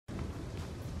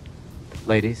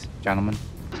Ladies, gentlemen.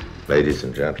 Ladies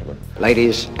and gentlemen.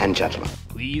 Ladies and gentlemen.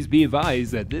 Please be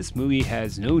advised that this movie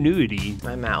has no nudity.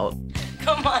 I'm out.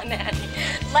 Come on, Nanny.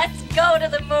 Let's go to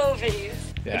the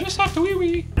movies. Yeah. I just have to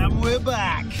wee-wee. And we're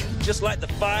back. Just like the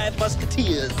Five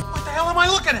Musketeers. What the hell am I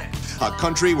looking at? A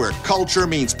country where culture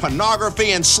means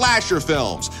pornography and slasher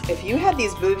films. If you had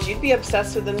these boobs, you'd be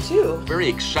obsessed with them too. Very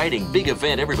exciting, big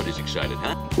event. Everybody's excited,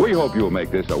 huh? We hope you'll make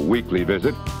this a weekly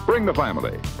visit. Bring the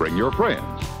family. Bring your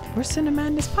friends. We're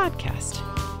Cinemadness podcast.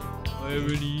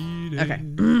 Okay. I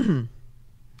don't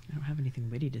have anything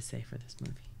witty to say for this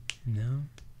movie. No.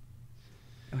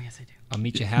 Oh, yes, I do. I'll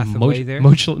meet you halfway there.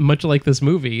 Much like this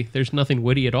movie, there's nothing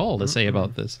witty at all to say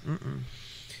about this.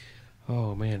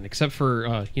 Oh, man. Except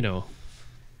for,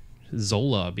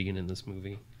 Zola being in this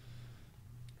movie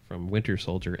from Winter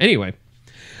Soldier. Anyway,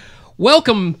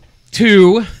 welcome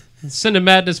to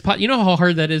Cinemadness Pod. You know how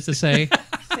hard that is to say?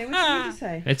 Say what you need to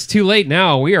say. It's too late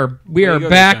now. We are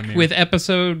back with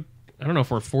episode... I don't know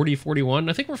if we're 40, 41.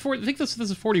 I think this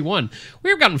is 41.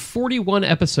 We've gotten 41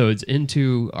 episodes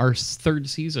into our third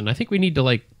season. I think we need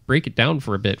to break it down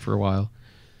for a bit for a while.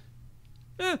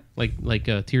 Like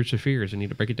Tears for Fears. I need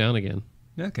to break it down again.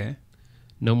 Okay.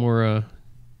 No more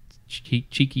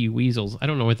cheeky weasels. I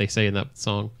don't know what they say in that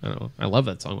song. I don't know. I love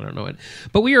that song, but I don't know it.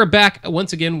 But we are back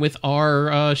once again with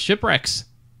our Shipwrecks.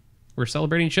 We're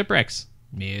celebrating Shipwrecks.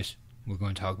 Yes. We're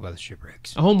going to talk about the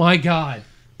Shipwrecks. Oh my God.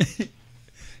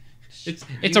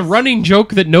 It's a running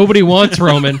joke that nobody wants,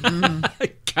 Roman.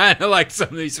 Kind of like some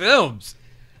of these films.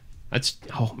 That's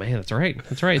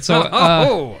right.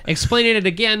 So, explaining it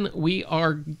again, we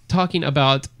are talking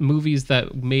about movies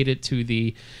that made it to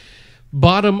the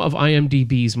bottom of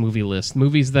IMDb's movie list.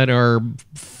 Movies that are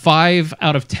 5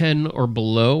 out of 10 or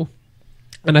below.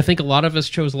 And I think a lot of us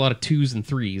chose a lot of 2s and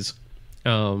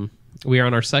 3s. We are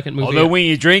on our second movie. Although when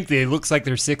you drink, it looks like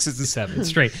they're 6s and 7s.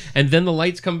 Straight. And then the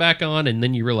lights come back on, and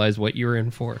then you realize what you're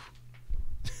in for.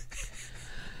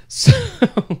 So,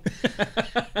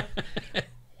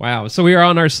 wow. So we are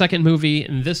on our second movie,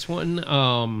 and this one's a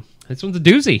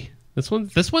doozy.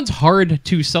 This one's hard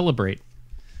to celebrate.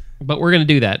 But we're going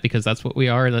to do that because that's what we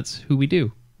are, and that's who we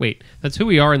do. Wait, that's who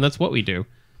we are, and that's what we do.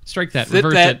 Strike that.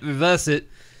 Reverse it.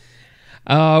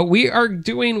 We are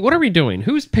doing... What are we doing?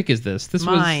 Whose pick is this?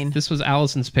 Mine. This was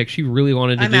Alison's pick. She really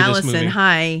wanted to do Alison. this movie.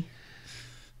 Hi.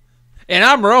 And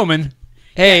I'm Roman.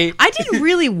 Hey. I didn't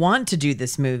really want to do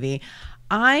this movie.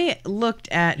 I looked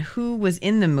at who was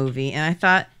in the movie, and I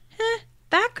thought,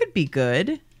 that could be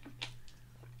good.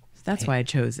 That's why I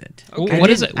chose it. Okay. What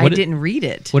is it? I didn't read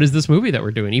it. What is this movie that we're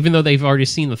doing? Even though they've already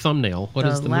seen the thumbnail. What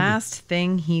is the last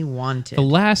thing he wanted? The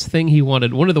Last Thing He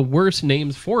Wanted. One of the worst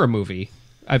names for a movie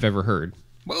I've ever heard.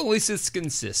 Well, at least it's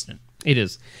consistent. It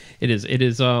is. It's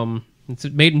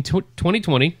made in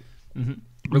 2020. Mm-hmm.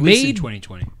 Released in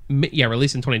 2020.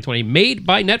 Released in 2020. Made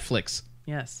by Netflix.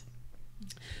 Yes.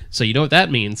 So you know what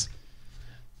that means.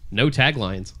 No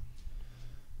taglines.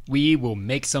 We will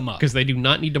make some up. Because they do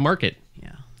not need to market.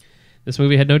 Yeah. This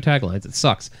movie had no taglines. It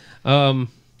sucks.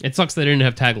 It sucks they didn't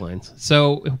have taglines.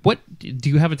 So what do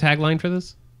you have a tagline for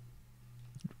this?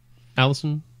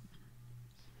 Alison?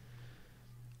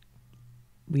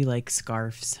 We like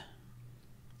scarves.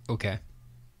 Okay.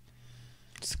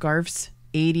 Scarves,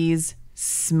 80s,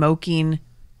 smoking,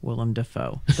 Willem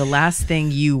Dafoe. The last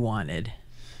thing you wanted.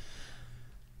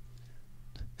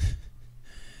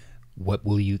 What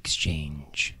will you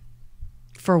exchange?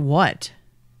 For what?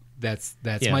 That's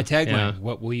my tagline. Yeah.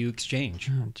 What will you exchange?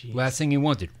 Oh, geez. Last thing you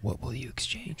wanted. What will you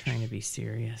exchange? You're trying to be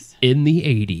serious. In the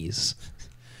 80s,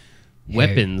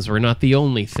 weapons were not the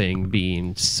only thing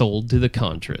being sold to the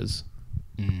Contras.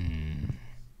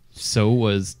 So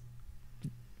was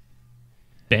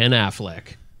Ben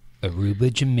Affleck.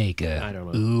 Aruba, Jamaica. I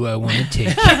don't know. Ooh, I want to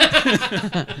take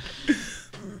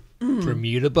you.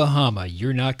 Bermuda, Bahama.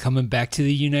 You're not coming back to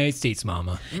the United States,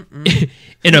 Mama.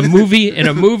 In a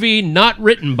movie not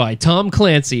written by Tom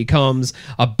Clancy comes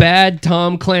a bad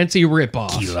Tom Clancy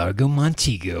ripoff. Key Largo,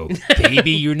 Montego.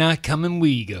 Baby, you're not coming,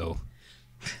 we go.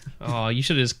 Oh, you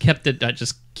should have just kept it at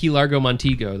just Key Largo,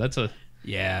 Montego. That's a...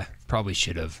 Yeah, probably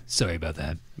should have. Sorry about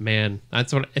that. Man,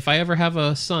 that's what... If I ever have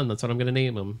a son, that's what I'm going to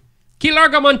name him. Key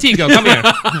Largo, Montego, come here.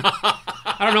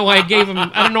 I don't know why I gave him...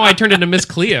 I don't know why I turned into Miss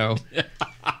Cleo.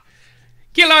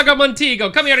 Key Largo,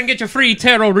 Montego, come here and get your free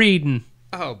tarot reading.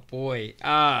 Oh, boy.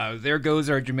 There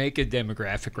goes our Jamaica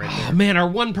demographic right there. Oh, man, our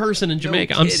one person in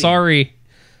Jamaica. I'm sorry.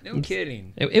 No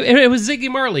kidding. It was Ziggy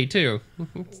Marley, too.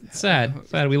 It's sad.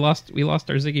 We lost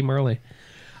our Ziggy Marley.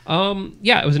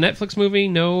 It was a Netflix movie,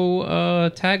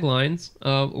 no taglines.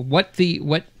 What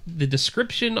the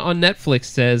description on Netflix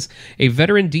says: a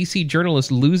veteran DC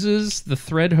journalist loses the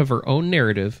thread of her own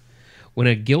narrative when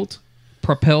a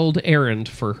guilt-propelled errand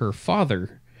for her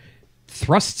father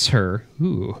thrusts her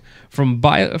from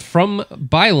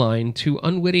byline to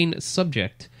unwitting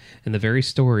subject in the very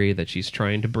story that she's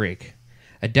trying to break.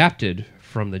 Adapted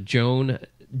from the Joan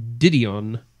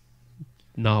Didion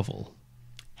novel.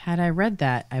 Had I read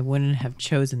that, I wouldn't have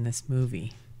chosen this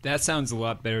movie. That sounds a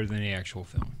lot better than the actual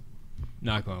film.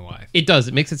 Not going to lie. It does.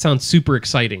 It makes it sound super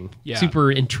exciting. Yeah.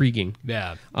 Super intriguing.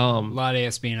 Yeah. A lot of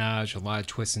espionage, a lot of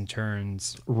twists and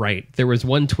turns. Right. There was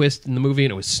one twist in the movie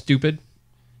and it was stupid.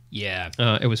 Yeah.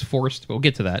 It was forced. We'll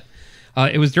get to that.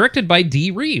 It was directed by Dee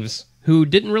Reeves, who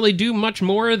didn't really do much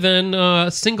more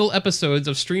than single episodes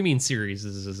of streaming series,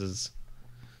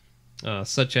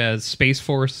 such as Space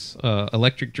Force,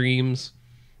 Electric Dreams,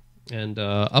 and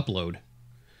Upload.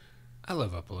 I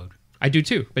love Upload. I do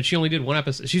too, but she only did one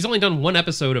episode. She's only done one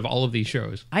episode of all of these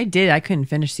shows. I did. I couldn't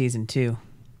finish season 2.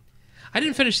 I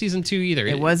didn't finish season 2 either.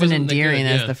 It wasn't endearing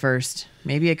that good, as the first.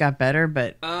 Maybe it got better,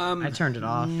 but I turned it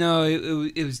off. No,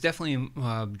 it was definitely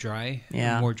dry.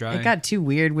 Yeah, more dry. It got too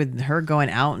weird with her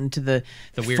going out into the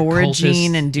weird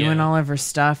foraging cultist, and doing all of her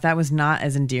stuff. That was not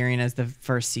as endearing as the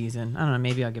first season. I don't know.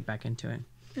 Maybe I'll get back into it.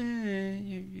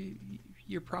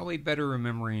 You're probably better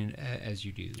remembering as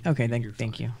you do. Okay,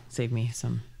 thank you. Save me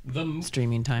some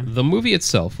streaming time. The movie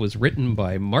itself was written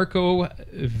by Marco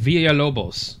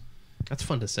Villalobos. That's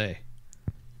fun to say.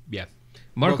 Yeah.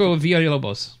 Marco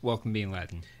Villalobos. Welcome being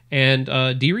Latin.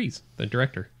 And Dee Reeves, the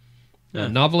director.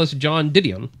 Novelist John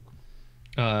Didion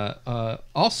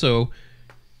also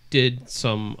did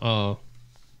some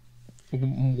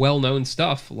well-known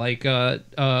stuff like give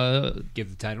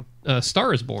the title.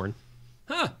 Star is Born.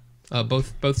 Huh.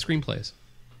 Both screenplays.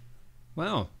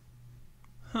 Wow.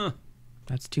 Huh.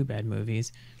 That's 2 bad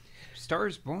movies. Star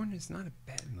is Born is not a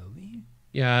bad movie.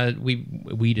 Yeah,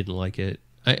 we didn't like it.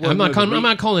 Well, I'm no,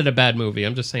 not calling it a bad movie.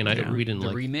 I'm just saying we didn't the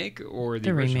like remake or the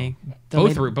The original?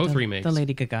 remake. Both remakes. The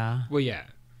Lady Gaga. Well, yeah.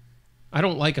 I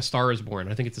don't like A Star is Born.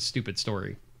 I think it's a stupid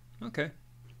story. Okay.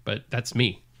 But that's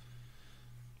me.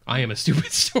 I am a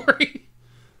stupid story.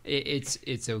 It's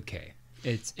okay.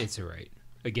 It's all right.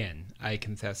 Again, I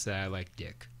confess that I like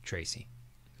Dick Tracy.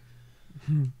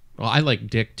 Well, I like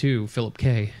Dick too, Philip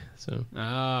K. So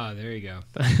there you go.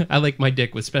 I like my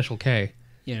Dick with special K.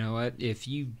 You know what? If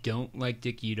you don't like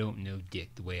Dick, you don't know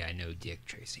Dick the way I know Dick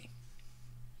Tracy.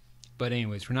 But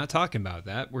anyways, we're not talking about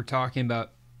that. We're talking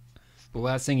about The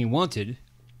Last Thing He Wanted.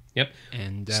 Yep.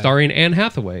 And starring Anne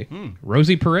Hathaway,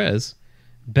 Rosie Perez,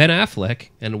 Ben Affleck,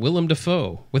 and Willem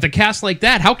Dafoe. With a cast like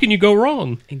that, how can you go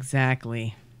wrong?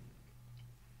 Exactly.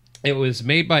 It was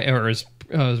made by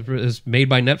is made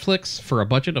by Netflix for a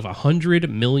budget of $100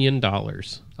 million.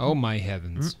 Oh my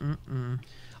heavens!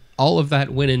 All of that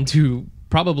went into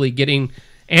probably getting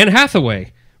Anne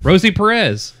Hathaway, Rosie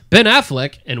Perez, Ben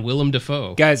Affleck, and Willem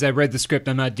Dafoe. Guys, I read the script.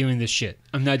 I'm not doing this shit.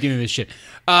 How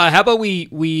about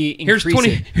we increase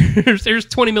Here's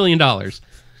 $20 million.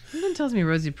 Someone tells me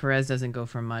Rosie Perez doesn't go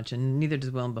for much, and neither does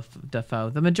Willem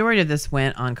Dafoe. The majority of this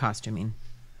went on costuming.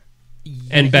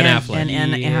 And Ben Affleck. And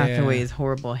Anne Hathaway's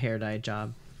horrible hair dye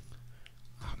job.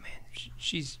 Oh man,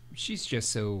 she's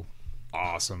just so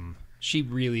awesome. She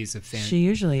really is a fan. She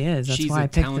usually is. That's why I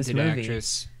picked this movie.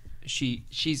 Actress. She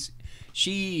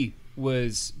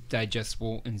was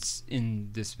digestible in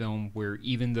this film, where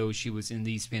even though she was in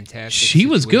these fantastic she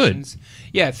was good.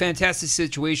 Yeah, fantastic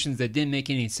situations that didn't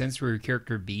make any sense for her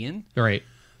character to be in. Right.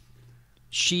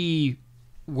 She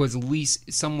was at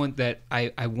least someone that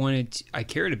I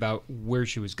cared about where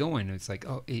she was going. It's like,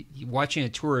 watching a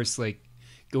tourist like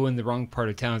go in the wrong part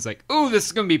of town, it's like, oh, this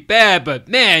is gonna be bad, but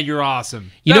man, you're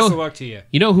awesome. Best of luck to you.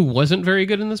 You know who wasn't very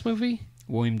good in this movie?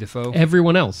 William Dafoe.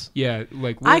 Everyone else. Yeah,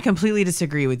 like I completely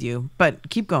disagree with you, but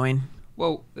keep going.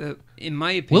 Well, in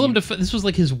my opinion, Willem Dafoe. This was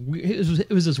like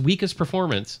it was his weakest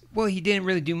performance. Well, he didn't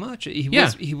really do much.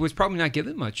 He was probably not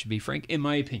given much, to be frank, in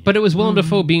my opinion. But it was Willem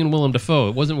Dafoe being Willem Dafoe.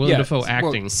 It wasn't Willem Dafoe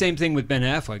acting. Well, same thing with Ben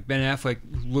Affleck. Ben Affleck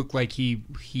looked like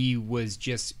he was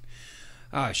just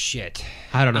shit.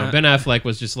 I don't know. Ben Affleck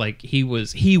was just like he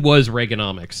was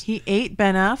Reaganomics. He ate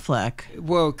Ben Affleck.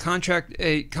 Well, contract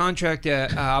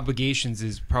obligations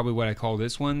is probably what I call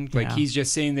this one. Like he's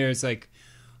just sitting there. It's like,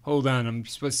 hold on, I'm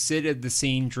supposed to sit at the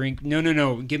same drink.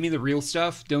 No. Give me the real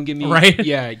stuff. Don't give me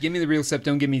Yeah, give me the real stuff.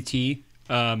 Don't give me tea.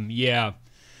 Yeah.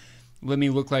 Let me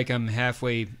look like I'm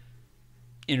halfway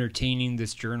entertaining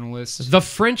this journalist. The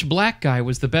French black guy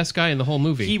was the best guy in the whole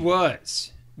movie. He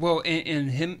was. Well,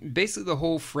 and him, basically the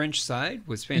whole French side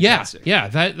was fantastic. Yeah,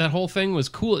 that whole thing was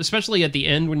cool, especially at the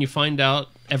end when you find out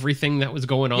everything that was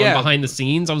going on behind the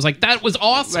scenes. I was like, that was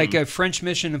awesome. Like a French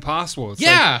Mission Impossible. It's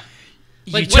like,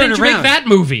 why didn't you make that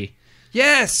movie?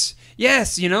 Yes.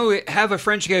 Yes, have a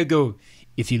French guy go,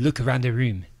 if you look around the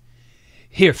room,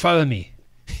 here, follow me.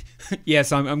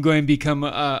 Yes, I'm going to become,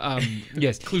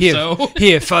 yes. Clouseau.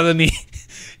 Here, follow me.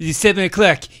 It's 7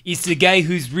 o'clock. It's the guy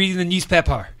who's reading the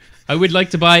newspaper. I would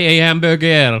like to buy a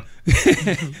hamburger.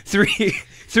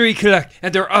 3 o'clock,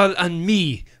 and they're all on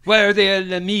me. Why are they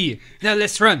all on me? Now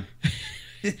let's run.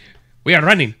 We are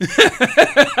running.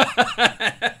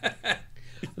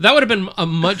 That would have been a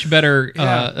much better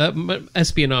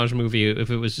espionage movie if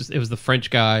it was the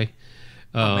French guy.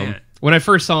 When I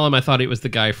first saw him, I thought it was the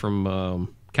guy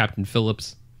from Captain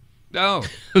Phillips. Oh,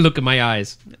 look at my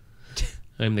eyes.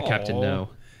 I'm the captain now.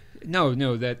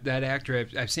 No, that actor,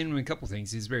 I've seen him in a couple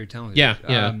things. He's very talented.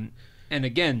 Yeah. And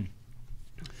again,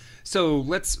 so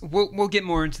we'll get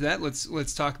more into that.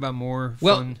 Let's talk about more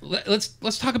fun. Well,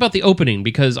 let's talk about the opening,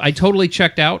 because I totally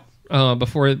checked out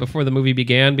before the movie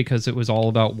began, because it was all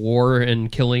about war and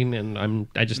killing, and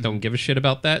I just don't give a shit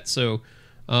about that. So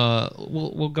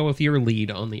we'll go with your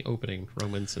lead on the opening,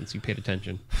 Roman, since you paid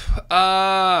attention.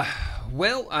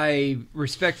 Well, I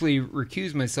respectfully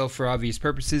recuse myself for obvious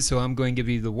purposes, so I'm going to give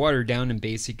you the watered down and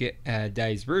basic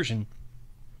Dice version.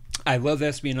 I love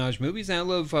espionage movies and I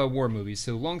love war movies.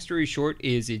 So long story short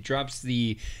is it drops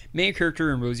the main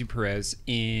character in Rosie Perez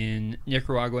in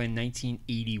Nicaragua in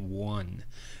 1981,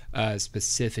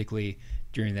 specifically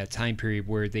during that time period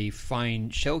where they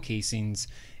find shell casings,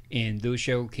 and those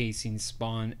shell casings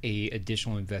spawn a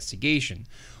additional investigation.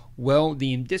 Well,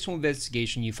 the additional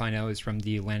investigation you find out is from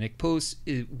the Atlantic Post,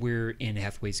 where Anne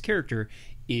Hathaway's character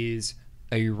is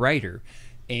a writer.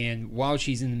 And while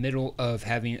she's in the middle of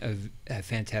having a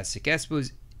fantastic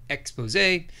expose,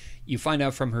 you find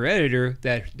out from her editor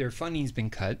that their funding's been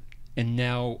cut, and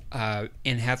now Anne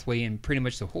Hathaway and pretty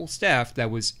much the whole staff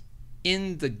that was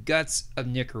in the guts of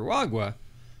Nicaragua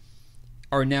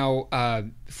are now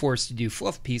forced to do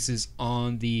fluff pieces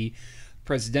on the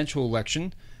presidential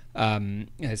election.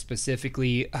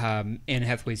 Specifically, Anne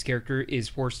Hathaway's character is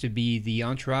forced to be the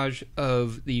entourage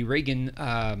of the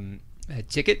Reagan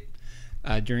ticket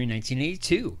during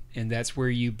 1982, and that's where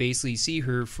you basically see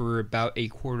her for about a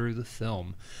quarter of the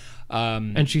film.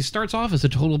 And she starts off as a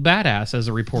total badass as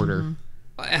a reporter.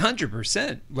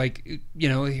 100%. Like,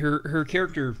 her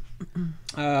character.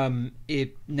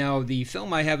 Now, the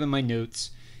film I have in my notes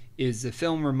is the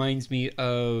film reminds me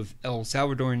of El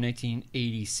Salvador in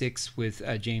 1986 with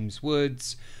James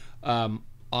Woods,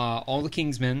 All the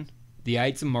King's Men, The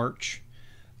Ides of March,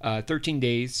 13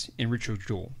 Days, and Richard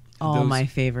Jewell. All my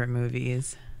favorite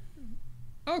movies.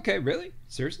 Okay, really?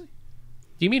 Seriously?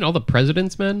 Do you mean All the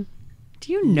President's Men?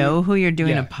 Do you know who you're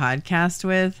doing a podcast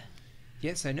with?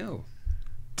 Yes, I know.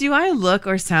 Do I look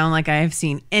or sound like I have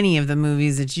seen any of the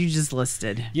movies that you just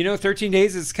listed? 13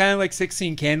 Days is kind of like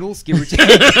 16 Candles, give or take.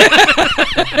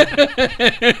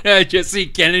 Jesse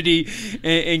Kennedy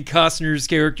and Costner's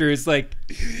character is like,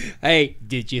 hey,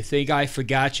 did you think I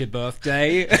forgot your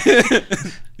birthday?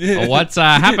 Well, what's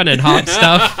happening, hot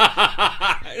stuff?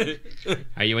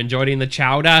 Are you enjoying the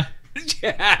chowder?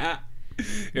 Yeah.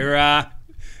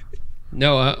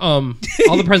 No,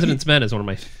 All the President's Men is one of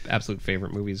my absolute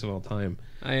favorite movies of all time.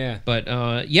 Oh, yeah. But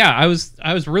I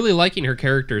was really liking her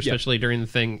character, especially during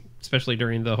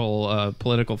the whole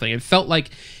political thing. It felt like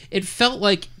a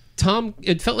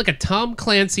Tom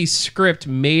Clancy script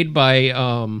made by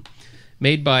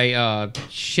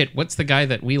what's the guy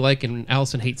that we like and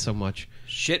Alison hates so much?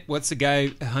 What's the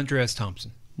guy Hunter S.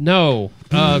 Thompson? No.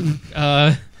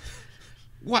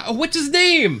 What's his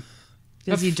name?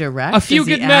 Does he direct? A Few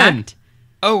Good Men.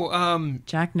 Oh,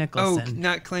 Jack Nicholson. Oh,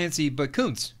 not Clancy, but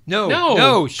Kuntz.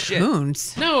 No, shit.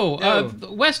 Kuntz? No,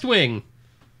 West Wing.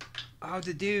 Oh,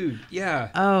 the dude, yeah.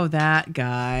 Oh, that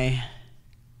guy.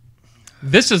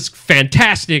 This is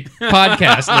fantastic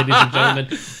podcast, ladies and gentlemen.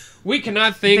 We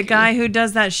cannot think... The guy who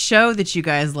does that show that you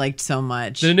guys liked so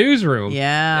much. The Newsroom.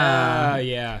 Yeah.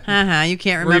 Yeah. You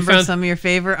can't remember some of your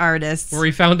favorite artists. Where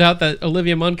we found out that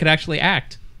Olivia Munn could actually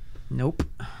act. Nope.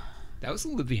 That was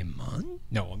Olivia Munn?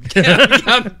 No, I'm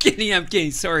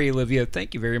kidding. Sorry, Olivia.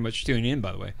 Thank you very much for tuning in,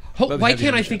 by the way. Why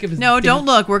can't I think of his... No, don't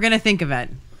look. We're going to think of it.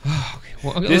 Okay.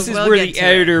 Well, this is where the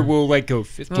editor will go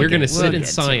 50. We're going to sit in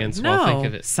science while I think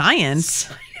of it. Science?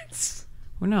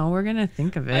 Well, no, we're going to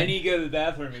think of it. I need to go to the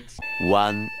bathroom.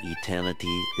 One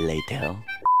eternity later.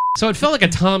 So it felt like a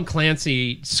Tom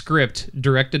Clancy script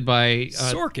directed by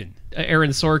Aaron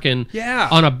Sorkin. Yeah.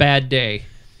 On a bad day.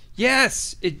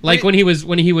 Yes, when he was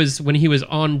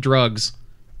on drugs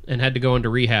and had to go into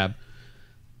rehab.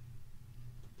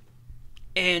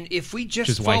 And if we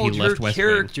just followed her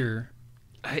character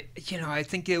I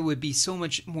think it would be so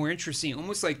much more interesting,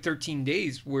 almost like 13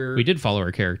 Days, where we did follow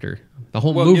her character. The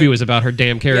whole movie was about her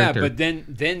damn character. Yeah, but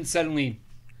then suddenly,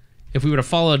 if we would have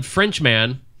followed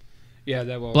Frenchman,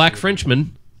 Black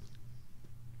Frenchman,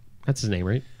 that's his name,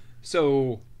 right?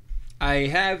 So,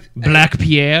 Black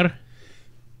Pierre.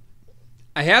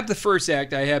 I have the first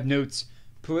act. I have notes.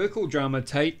 Political drama,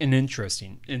 tight and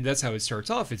interesting, and that's how it starts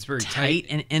off. It's very tight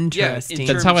and interesting.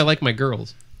 Yeah, that's how I like my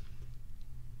girls.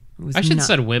 I should have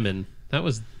said women. That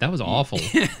was awful.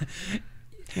 It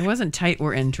wasn't tight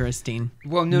or interesting.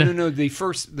 Well, no. The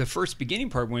first beginning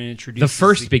part when it introduces the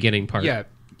first beginning part. Yeah,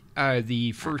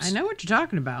 the first. I know what you're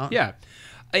talking about. Yeah,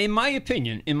 in my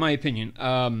opinion.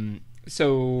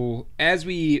 So as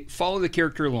we follow the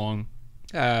character along,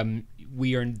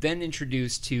 we are then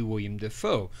introduced to William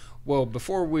Dafoe. Well,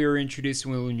 before we were introduced to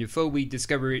William Dafoe, we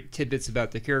discover tidbits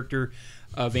about the character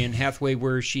of Anne Hathaway,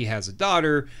 where she has a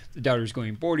daughter. The daughter's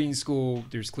going boarding school.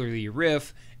 There's clearly a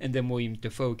riff. And then William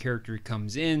Dafoe character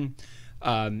comes in,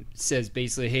 says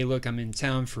basically, hey, look, I'm in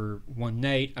town for one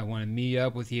night. I want to meet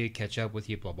up with you, catch up with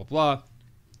you, blah, blah, blah.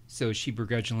 So she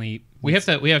begrudgingly... We have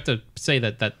to say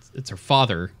that it's her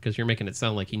father, because you're making it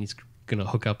sound like he's going to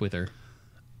hook up with her.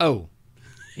 Oh.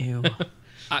 Ew.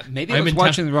 Maybe I was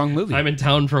watching the wrong movie. I'm in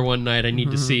town for one night. I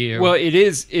need to see you. Well, it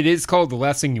is called The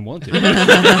Last Thing You Wanted.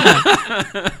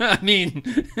 I mean...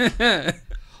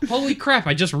 Holy crap,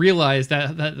 I just realized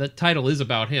that the title is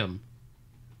about him.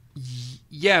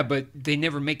 Yeah, but they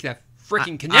never make that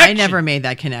freaking connection. I never made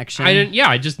that connection. I didn't. Yeah,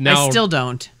 I just now... I still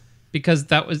don't. Because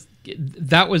that was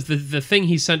the thing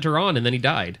he sent her on, and then he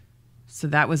died. So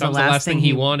that was the last thing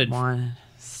he wanted.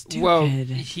 Stupid. Well,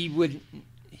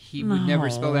 he would never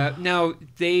spell that. Now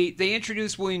they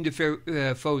introduced William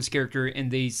Dafoe's character, and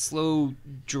they slow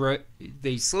drive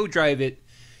it,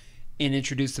 and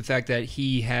introduce the fact that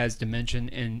he has dementia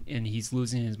and he's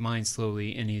losing his mind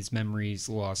slowly, and his memories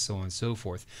lost, so on and so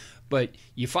forth. But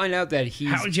you find out that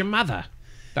he's... How's your mother?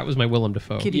 That was my Willem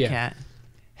Dafoe. Kitty Cat.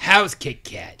 How's Kit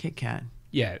Kat? Kit Kat.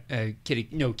 Yeah, Kitty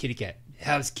Cat.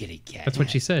 How's Kitty Cat? That's what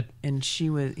she said. And she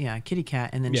was, Kitty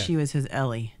Cat, and then she was his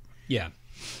Ellie. Yeah.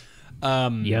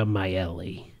 You're my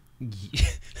Ellie.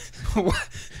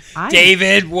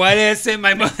 David, what is it?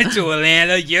 My mother to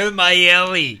Atlanta. You're my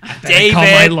Ellie. David. Call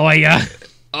my lawyer.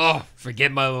 Oh,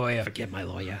 forget my lawyer.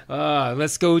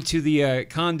 Let's go to the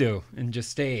condo and just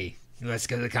stay. Let's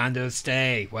go to the condo,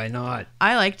 stay. Why not?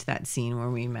 I liked that scene where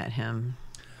we met him.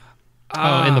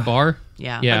 Oh, in the bar?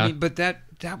 Yeah. I mean, but that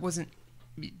wasn't...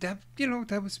 That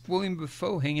was William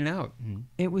Dafoe hanging out.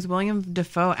 It was William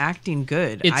Dafoe acting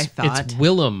good, I thought. It's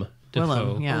Willem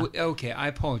Dafoe. Yeah. Oh, okay, I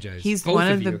apologize. He's Both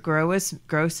one of the you.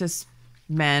 grossest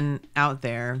men out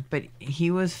there, but he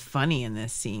was funny in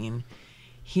this scene.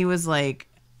 He was like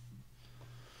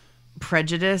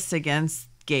prejudiced against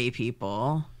gay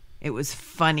people. It was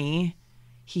funny.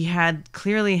 He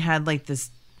clearly had like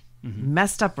this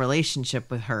messed up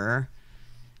relationship with her.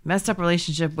 Messed up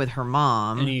relationship with her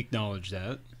mom. And he acknowledged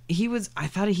that. I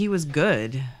thought he was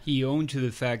good. He owned to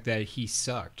the fact that he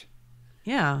sucked.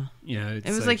 Yeah. It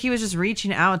was like he was just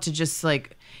reaching out to just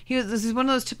like, this is one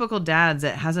of those typical dads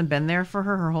that hasn't been there for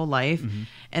her whole life. Mm-hmm.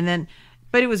 And then,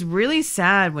 but it was really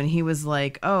sad when he was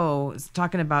like,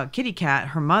 talking about Kitty Cat,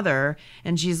 her mother.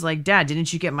 And she's like, Dad,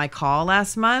 didn't you get my call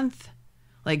last month?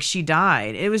 Like, she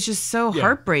died. It was just so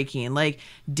heartbreaking. Like,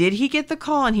 did he get the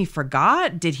call and he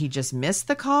forgot? Did he just miss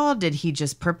the call? Did he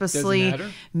just purposely...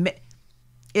 Doesn't matter.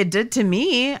 It did to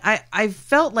me. I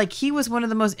felt like he was one of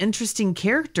the most interesting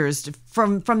characters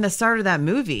from the start of that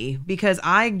movie, because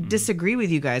I disagree with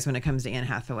you guys when it comes to Anne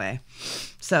Hathaway.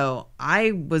 So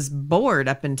I was bored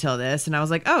up until this, and I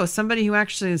was like, somebody who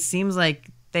actually seems like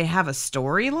they have a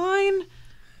storyline.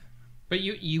 But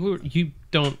you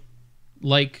don't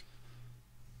like...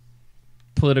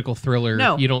 political thriller.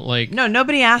 No, you don't like. No,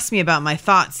 nobody asked me about my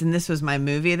thoughts, and this was my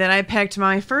movie that I picked.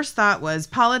 My first thought was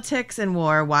politics and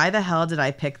war. Why the hell did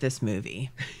I pick this movie?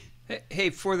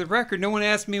 Hey, for the record, no one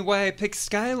asked me why I picked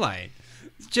Skyline.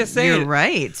 Just saying. You're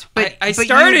right. I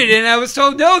started and I was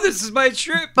told, no, this is my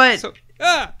trip. But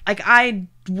I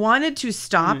wanted to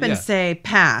stop and say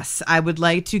pass. I would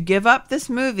like to give up this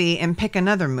movie and pick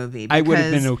another movie. I would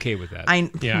have been okay with that.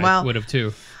 I would have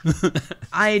too.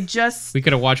 We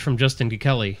could have watched From Justin to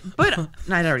Kelly. But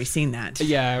I'd already seen that.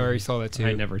 Yeah, I already saw that too.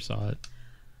 I never saw it.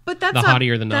 But that's the Hottie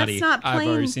or the Naughty. That's not playing, I've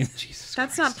already seen Jesus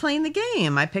That's Christ. not playing the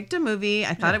game. I picked a movie.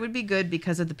 I thought it would be good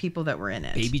because of the people that were in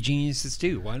it. Baby Geniuses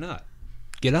too. Why not?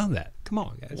 Get on that. Come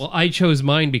on, guys. Well, I chose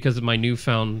mine because of my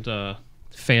newfound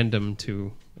fandom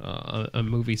to a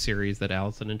movie series that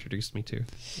Alison introduced me to.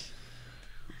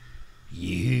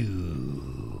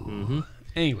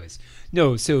 Anyways,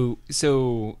 No,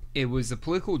 so it was a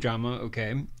political drama,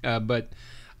 okay, but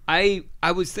I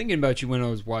was thinking about you when I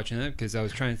was watching it because I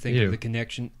was trying to think of the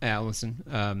connection, Alison.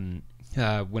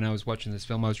 When I was watching this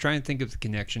film, I was trying to think of the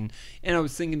connection, and I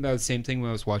was thinking about the same thing when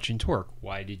I was watching Torque.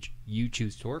 Why did you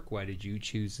choose Torque? Why did you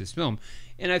choose this film?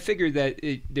 And I figured that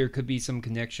there could be some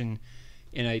connection,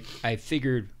 and I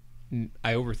figured,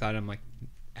 I overthought. I'm like,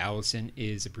 Alison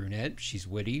is a brunette. She's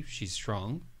witty. She's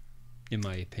strong, in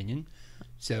my opinion.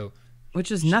 So. Which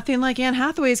is nothing like Anne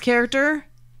Hathaway's character.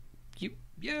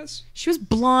 Yes. She was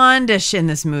blondish in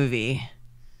this movie.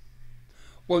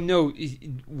 Well, no.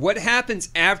 What happens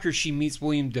after she meets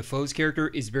William Dafoe's character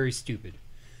is very stupid,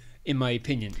 in my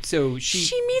opinion. So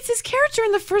she meets his character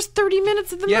in the first 30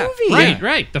 minutes of the movie.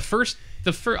 Right. The first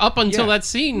up until that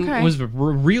scene was a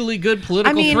really good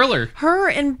political thriller.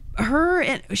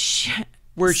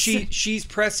 Where she's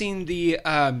pressing the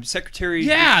secretary.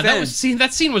 Yeah,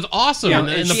 that scene was awesome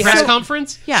in the press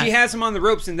conference. Yeah, she has him on the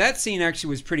ropes, and that scene actually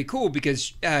was pretty cool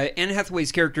because Anne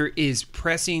Hathaway's character is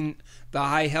pressing the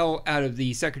high hell out of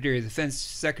the Secretary of Defense.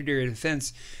 Secretary of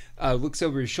Defense looks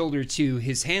over his shoulder to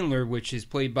his handler, which is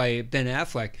played by Ben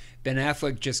Affleck. Ben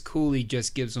Affleck just coolly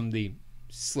gives him the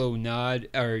slow nod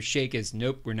or shake as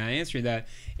nope, we're not answering that,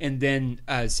 and then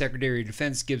Secretary of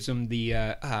Defense gives him the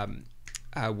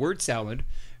word salad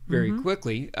very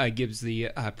quickly, gives the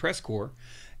press corps,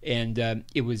 and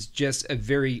it was just a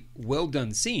very well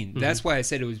done scene. That's why I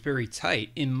said it was very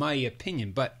tight, in my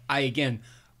opinion. But I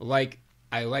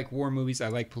like war movies, I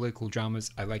like political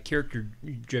dramas, I like character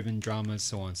driven dramas,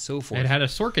 so on and so forth. It had a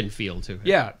Sorkin feel to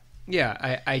it.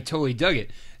 Yeah, I totally dug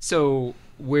it. So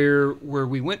where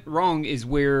we went wrong is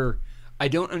where I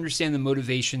don't understand the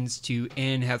motivations to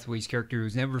Anne Hathaway's character,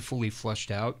 who's never fully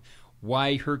fleshed out.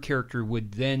 Why her character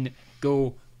would then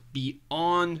go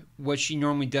beyond what she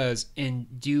normally does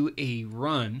and do a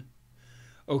run.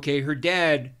 Okay, her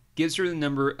dad gives her the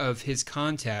number of his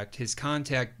contact. His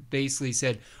contact basically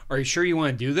said, "Are you sure you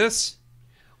want to do this?"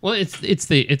 Well, it's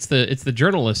the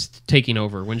journalist taking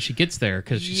over when she gets there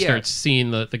because she starts seeing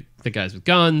the guys with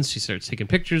guns. She starts taking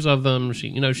pictures of them.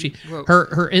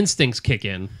 Her instincts kick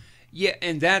in. Yeah,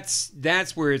 and that's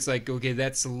where it's like, okay,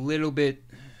 that's a little bit.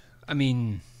 I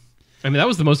mean, that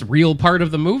was the most real part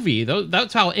of the movie.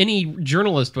 That's how any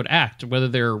journalist would act, whether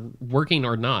they're working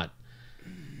or not.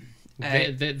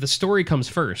 The story comes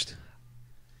first.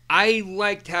 I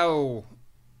liked how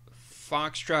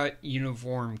Foxtrot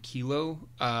Uniform Kilo,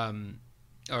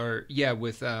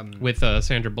 with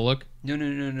Sandra Bullock. No,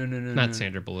 not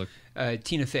Sandra Bullock.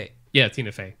 Tina Fey. Yeah,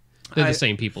 Tina Fey. They're the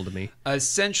same people to me.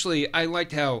 Essentially, I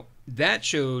liked how that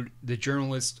showed the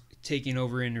journalist taking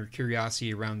over in her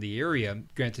curiosity around the area.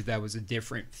 Granted, that was a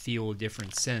different feel, a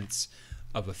different sense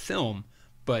of a film,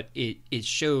 but it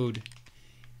showed.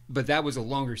 But that was a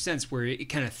longer sense where it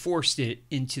kind of forced it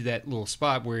into that little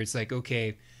spot where it's like,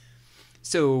 okay,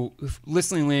 so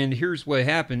Listening Land, here's what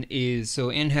happened is,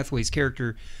 so Anne Hathaway's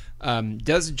character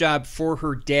does a job for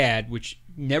her dad, which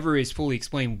never is fully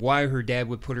explained why her dad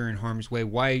would put her in harm's way,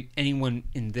 why anyone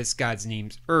in this God's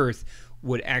name's earth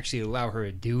would actually allow her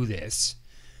to do this.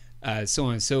 So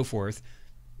on and so forth.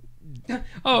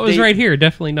 Oh, it was right here.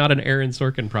 Definitely not an Aaron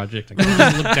Sorkin project. I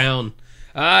gotta look down.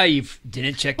 You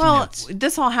didn't check your notes. Well,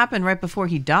 this all happened right before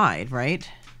he died, right?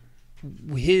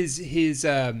 His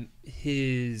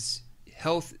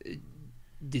health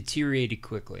deteriorated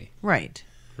quickly. Right.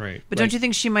 But don't you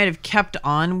think she might have kept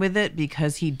on with it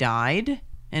because he died,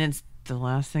 and it's the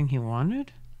last thing he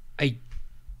wanted? I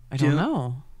don't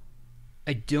know.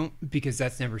 I don't, because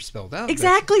that's never spelled out.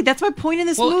 Exactly. That's my point in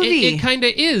this movie. It kind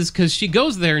of is, because she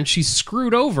goes there and she's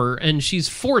screwed over and she's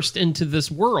forced into this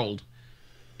world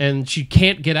and she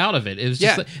can't get out of it. It was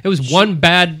just it was one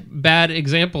bad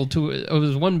example it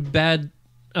was one bad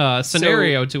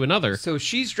scenario to another. So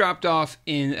she's dropped off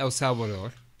in El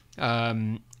Salvador.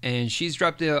 And she's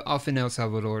dropped off in El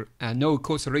Salvador. No,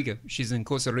 Costa Rica. She's in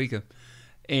Costa Rica.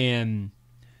 And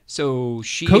so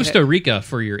she... Costa Rica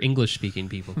for your English-speaking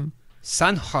people.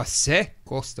 San Jose,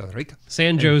 Costa Rica.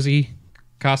 San Jose,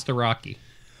 Costa Rocky.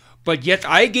 But yet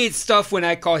I get stuff when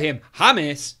I call him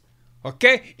James,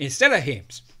 okay? Instead of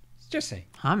James. Just saying.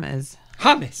 James.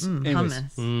 Hummus.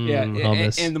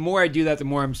 Hummus. And the more I do that, the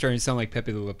more I'm starting to sound like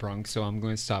Pepe Le Pew, so I'm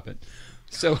going to stop it.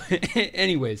 So,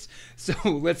 anyways, so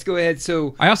let's go ahead.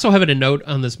 So I also have a note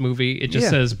on this movie. It just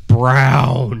says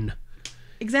brown.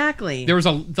 Exactly. There was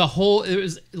it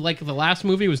was like the last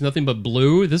movie was nothing but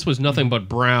blue. This was nothing but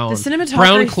brown. The cinematography,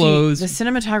 brown clothes. The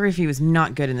cinematography was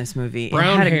not good in this movie.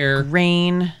 Brown it had hair, a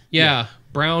grain. Yeah,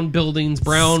 brown buildings,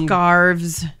 brown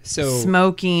scarves.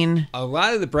 Smoking. A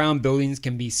lot of the brown buildings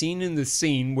can be seen in the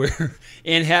scene where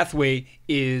Anne Hathaway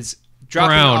is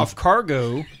dropping off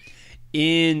cargo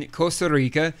in Costa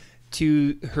Rica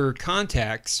to her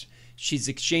contacts. She's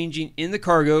exchanging in the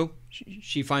cargo.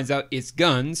 She finds out it's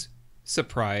guns.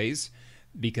 Surprise.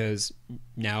 Because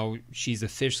now she's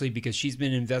officially, because she's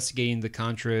been investigating the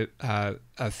Contra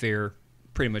affair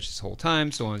pretty much this whole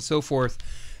time, so on and so forth.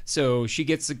 So she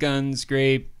gets the guns,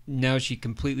 great. Now she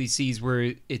completely sees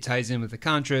where it ties in with the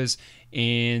Contras,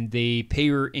 and they pay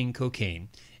her in cocaine.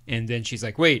 And then she's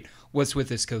like, wait, what's with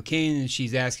this cocaine? And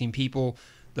she's asking people.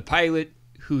 The pilot,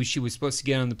 who she was supposed to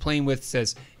get on the plane with,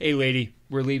 says, hey, lady,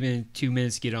 we're leaving in 2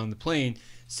 minutes to get on the plane.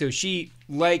 So she,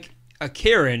 like a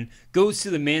Karen, goes to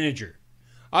the manager.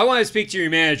 I want to speak to your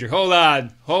manager. Hold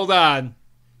on.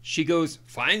 She goes,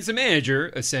 finds the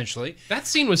manager, essentially. That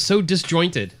scene was so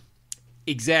disjointed.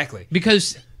 Exactly.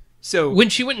 Because when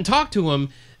she went and talked to him,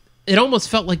 it almost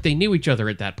felt like they knew each other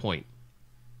at that point.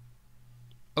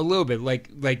 A little bit.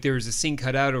 Like there was a scene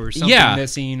cut out or something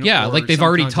missing. Yeah, like they've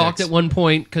already talked at one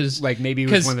point. Cause, like maybe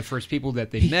it was one of the first people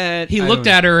that they met. He looked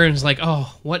at her and was like,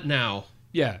 oh, what now?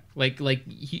 Yeah, like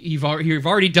you've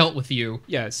already dealt with you.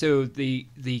 Yeah, so the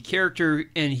character,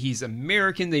 and he's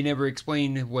American. They never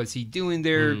explain what's he doing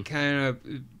there. Kind of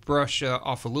brush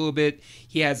off a little bit.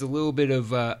 He has a little bit of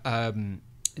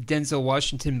Denzel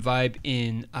Washington vibe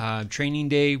in Training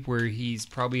Day, where he's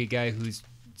probably a guy who's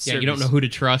you don't know who to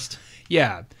trust.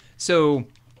 Yeah, so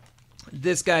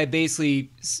this guy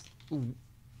basically,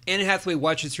 Anne Hathaway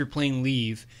watches her plane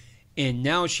leave, and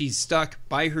now she's stuck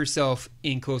by herself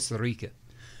in Costa Rica.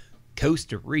 Pace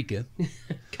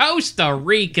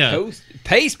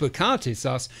picante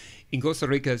sauce in Costa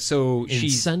Rica. So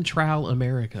she's Central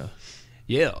America.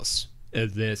 Yes,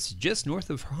 that's just north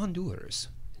of Honduras,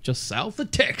 just south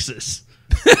of Texas.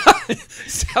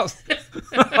 South.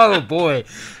 Oh boy.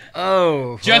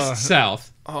 Oh, just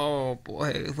south. Oh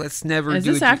boy. Let's never. Is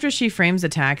this after she frames a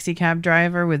taxi cab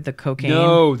driver with the cocaine?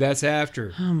 No, that's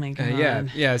after. Oh my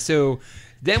god. Yeah. So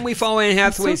then we follow Anne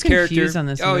Hathaway's character. On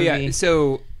this movie.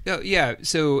 So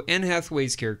Anne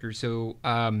Hathaway's character. So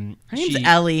her name's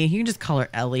Ellie. You can just call her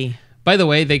Ellie. By the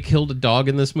way, they killed a dog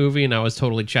in this movie, and I was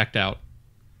totally checked out.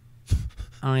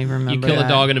 I don't even remember. You kill a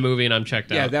dog in a movie, and I'm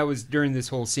checked out. Yeah, that was during this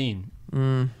whole scene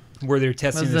where they're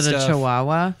testing. Was it a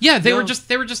Chihuahua? Yeah, they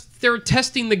were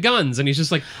testing the guns, and he's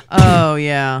just like, oh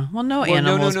yeah. Well, no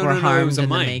animals were harmed in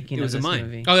the making of this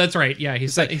movie. Oh, that's right. Yeah,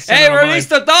 he's like, hey, release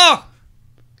the dog.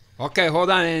 Okay, hold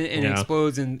on, and it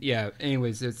explodes, and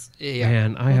anyways, it's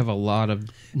Man, I have a lot of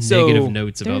negative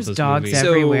notes about this movie. There's dogs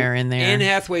everywhere in there. Anne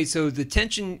Hathaway, so the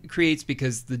tension creates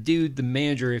because the dude, the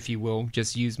manager, if you will,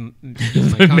 just use my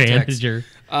context, manager,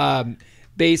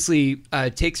 basically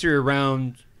takes her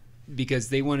around because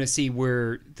they want to see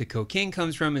where the cocaine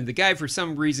comes from, and the guy, for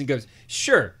some reason, goes,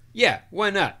 sure, yeah, why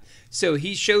not? So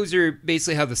he shows her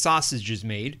basically how the sausage is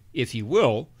made, if you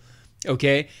will,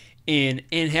 okay? And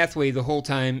Anne Hathaway the whole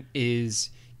time is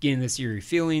getting this eerie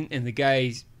feeling, and the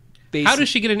guy's basically... How does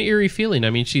she get an eerie feeling? I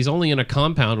mean, she's only in a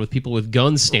compound with people with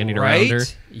guns standing around her.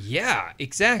 Yeah,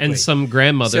 exactly. And some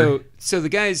grandmother. So the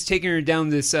guy's taking her down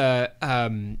this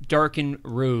darkened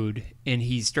road, and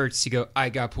he starts to go, I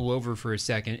got to pull over for a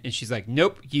second. And she's like,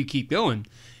 nope, you keep going.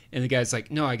 And the guy's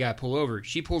like, no, I got to pull over.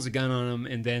 She pulls a gun on him,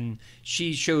 and then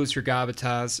she shows her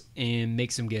gravitas and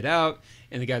makes him get out.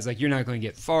 And the guy's like, you're not going to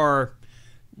get far.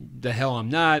 The hell I'm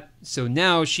not. So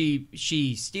now she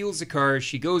steals the car.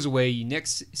 She goes away. You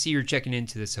next see her checking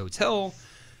into this hotel.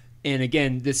 And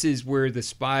again, this is where the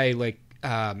spy,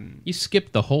 you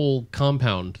skipped the whole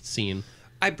compound scene.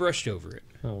 I brushed over it.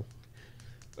 Oh.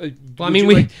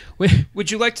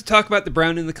 Would you like to talk about the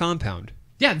brown in the compound?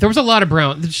 Yeah, there was a lot of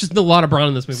brown. There's just a lot of brown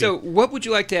in this movie. So what would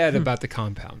you like to add about the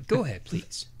compound? Go ahead,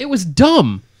 please. It was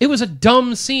dumb. It was a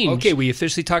dumb scene. Okay, we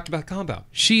officially talked about compound.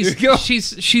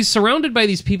 She's surrounded by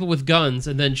these people with guns,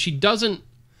 and then she doesn't.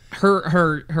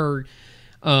 Her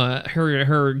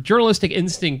journalistic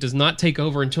instinct does not take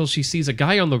over until she sees a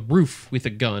guy on the roof with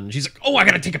a gun. She's like, "Oh, I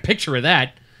gotta take a picture of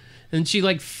that," and she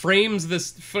frames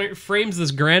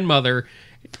this grandmother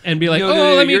and be like,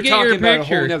 let me get your picture. You're talking about a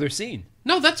whole other scene.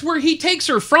 No, that's where he takes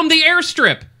her from the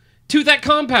airstrip to that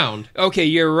compound. Okay,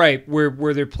 you're right.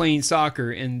 Where they're playing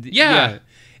soccer and yeah,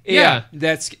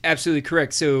 that's absolutely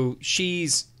correct. So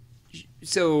that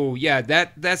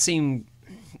scene,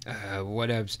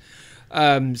 whatevs.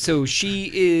 So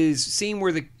she is seeing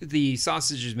where the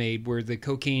sausage is made, where the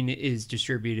cocaine is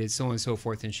distributed, so on and so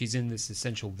forth, and she's in this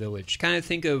essential village. Kind of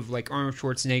think of like Arnold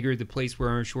Schwarzenegger, the place where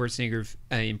Arnold Schwarzenegger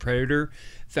in Predator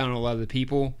found a lot of the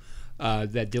people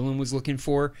that Dylan was looking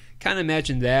for. Kind of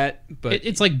imagine that, but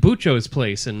it's like Bucho's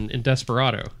place in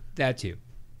Desperado. That too.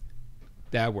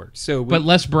 That works. So, but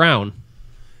less brown.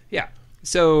 Yeah.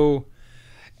 So,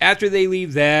 after they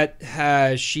leave that,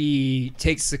 she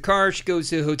takes the car. She goes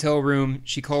to the hotel room.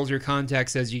 She calls her contact,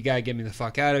 says, "You gotta get me the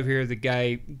fuck out of here." The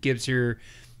guy gives her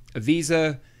a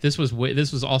visa. This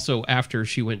was also after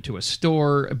she went to a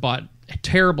store, bought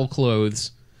terrible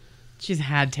clothes. She's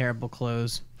had terrible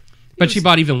clothes. But she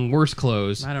bought even worse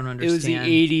clothes. I don't understand. It was the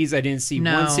 80s. I didn't see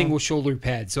one single shoulder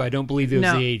pad, so I don't believe it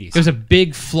was the 80s. It was a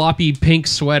big floppy pink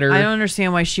sweater. I don't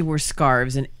understand why she wore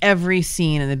scarves in every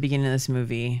scene in the beginning of this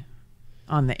movie.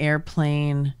 On the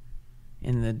airplane,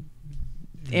 in the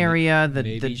area,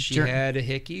 Maybe she had a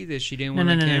hickey that she didn't want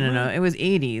on camera. No. It was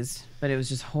 80s, but it was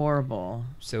just horrible.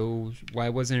 So why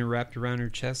wasn't it wrapped around her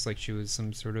chest like she was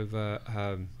some sort of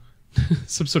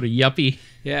some sort of yuppie?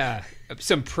 Yeah,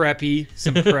 some prep.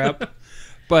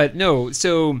 But no,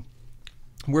 so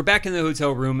we're back in the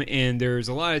hotel room, and there's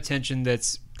a lot of tension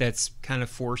that's kind of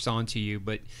forced onto you.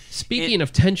 But speaking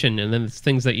of tension, and then it's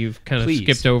things that you've kind of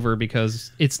skipped over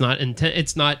because it's not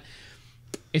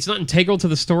integral to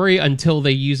the story until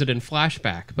they use it in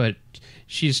flashback. But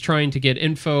she's trying to get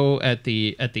info at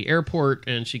the airport,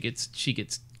 and she gets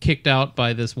kicked out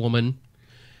by this woman.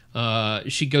 When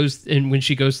she goes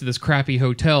to this crappy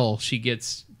hotel, she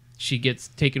gets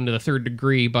taken to the third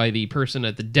degree by the person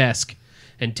at the desk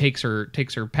and takes her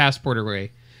passport away.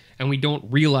 And we don't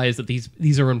realize that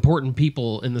these are important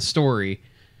people in the story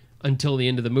until the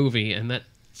end of the movie, and that's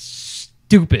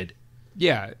stupid.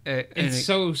 Yeah, it's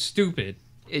so stupid.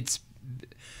 If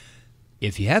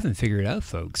you haven't figured it out,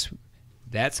 folks,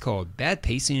 that's called bad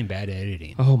pacing and bad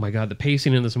editing. Oh my god, the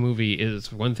pacing in this movie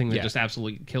is one thing that just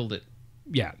absolutely killed it.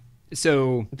 Yeah.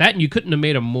 So that, and you couldn't have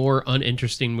made a more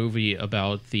uninteresting movie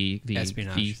about the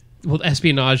espionage.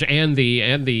 Espionage and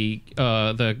the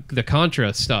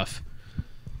Contra stuff.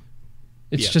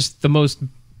 It's just the most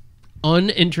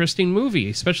uninteresting movie,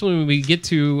 especially when we get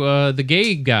to the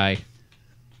gay guy.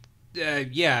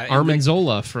 Armin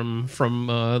Zola from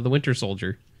The Winter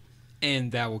Soldier.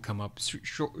 And that will come up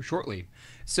shortly.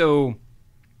 So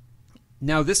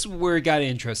now this is where it got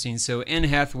interesting. So Anne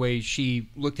Hathaway, she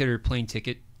looked at her plane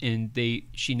ticket, and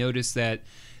she noticed that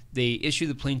they issued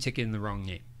the plane ticket in the wrong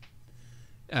name.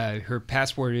 Her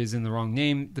passport is in the wrong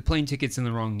name. The plane ticket's in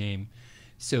the wrong name.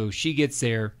 So she gets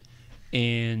there,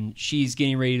 and she's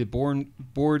getting ready to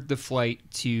board the flight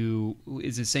to,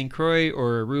 is it St. Croix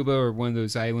or Aruba or one of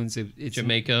those islands? It's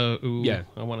Jamaica. Ooh, yeah.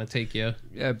 I want to take you.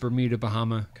 Bermuda,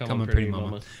 Bahama. Come on, pretty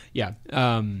mama. Yeah.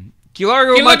 Key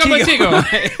Largo, Montego.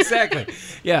 Exactly.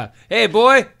 Yeah. Hey,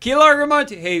 boy. Key Largo,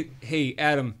 Montego. Hey,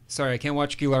 Adam. Sorry, I can't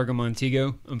watch Key Largo,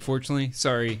 Montego, unfortunately.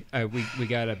 Sorry. We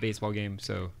got a baseball game,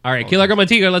 so. All right, Key Largo,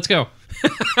 Montego, let's go.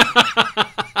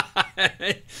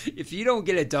 If you don't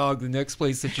get a dog, the next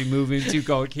place that you move into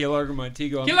called Key Largo,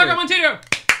 Montego. Key Largo, Montego!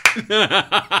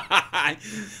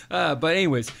 But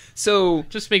anyways, so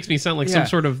just makes me sound like some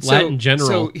sort of Latin general.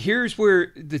 So here's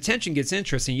where the tension gets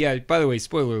interesting. Yeah, by the way,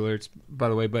 spoiler alerts, by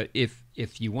the way, but if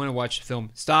you want to watch the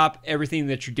film, stop everything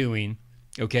that you're doing,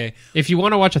 okay? If you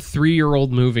want to watch a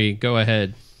 3-year-old movie, go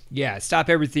ahead. Yeah, stop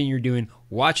everything you're doing.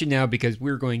 Watch it now, because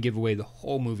we're going to give away the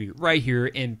whole movie right here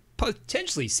and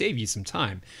potentially save you some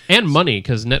time. And money,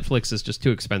 because Netflix is just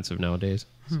too expensive nowadays.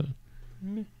 So.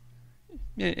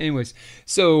 Yeah, anyways,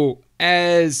 so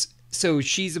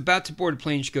she's about to board a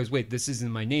plane. She goes, "Wait, this isn't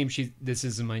my name. This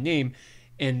isn't my name."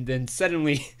 And then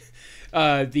suddenly,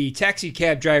 the taxi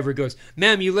cab driver goes,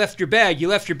 "Ma'am, you left your bag. You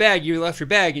left your bag. You left your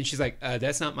bag." And she's like,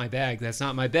 "That's not my bag. That's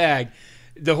not my bag."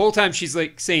 The whole time she's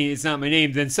like saying it's not my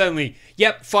name. Then suddenly,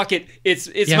 yep, fuck it, it's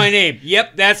my name.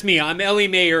 Yep, that's me. I'm Ellie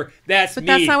Mayer. That's me. But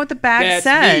that's not what the bag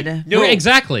said. Me. No,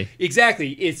 exactly.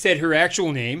 It said her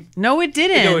actual name. No, it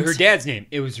didn't. No, her dad's name.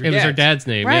 It was her dad's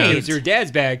name. Right. Yeah. It was her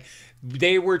dad's bag.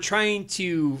 They were trying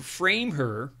to frame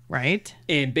her, right,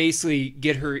 and basically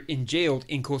get her jailed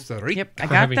in Costa Rica. Yep, I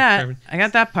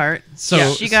got that part. So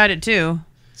yeah, she got it too.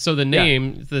 So the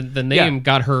name, the name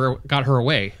got her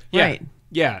away. Yeah. Right.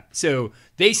 Yeah. So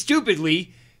they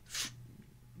stupidly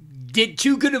did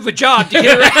too good of a job to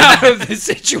get her out of the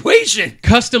situation.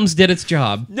 Customs did its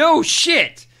job. No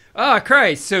shit. Oh,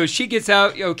 Christ. So she gets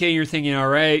out. Okay, you're thinking, all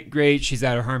right, great. She's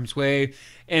out of harm's way.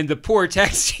 And the poor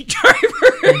taxi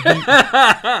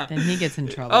driver. Then he gets in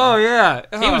trouble. Oh, yeah.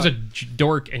 He was a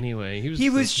dork anyway. He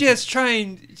was just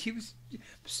trying. He was,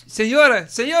 Senora,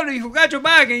 you forgot your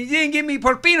bag and you didn't give me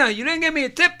propina. You didn't give me a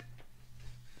tip.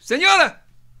 Senora,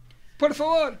 por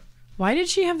favor. Why did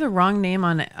she have the wrong name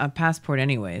on a passport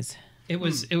anyways? It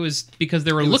was because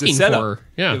they were looking for her.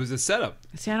 Yeah. It was a setup.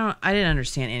 See, I didn't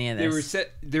understand any of this.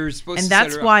 They were supposed to and set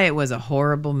that's her why up. it was a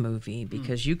horrible movie,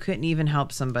 because you couldn't even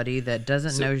help somebody that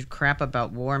doesn't know crap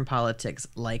about war and politics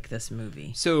like this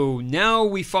movie. So now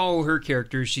we follow her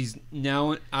character. She's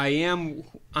now I am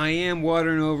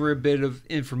watering over a bit of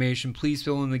information. Please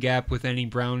fill in the gap with any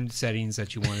brown settings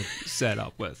that you want to set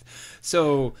up with.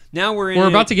 So now we're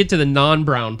about to get to the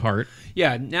non-brown part.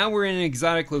 Yeah, now we're in an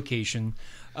exotic location.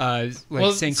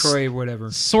 St. Croix or whatever.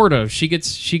 Sort of. She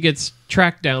gets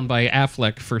tracked down by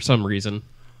Affleck for some reason.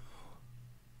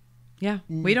 Yeah,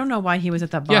 we don't know why he was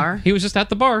at that bar. Yeah, he was just at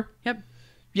the bar. Yep.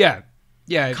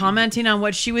 Yeah. Commenting on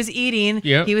what she was eating.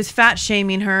 Yep. He was fat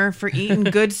shaming her for eating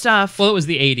good stuff. Well, it was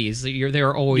the 80s. They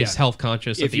were always health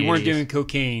conscious. If you weren't doing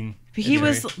cocaine.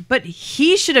 But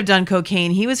he should have done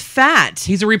cocaine. He was fat.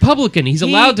 He's a Republican. He's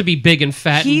allowed to be big and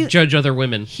fat and judge other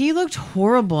women. He looked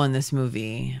horrible in this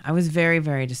movie. I was very,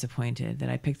 very disappointed that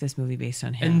I picked this movie based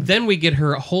on him. And then we get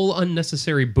her whole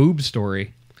unnecessary boob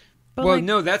story. But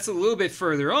no, that's a little bit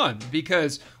further on,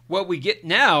 because what we get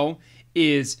now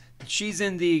is she's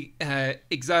in the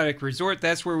exotic resort.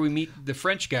 That's where we meet the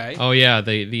French guy. Oh yeah,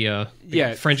 the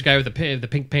French guy with the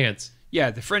pink pants. Yeah,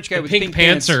 the French guy with pink the pink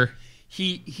pants. pantser.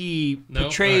 He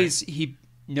portrays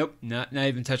not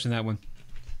even touching that one.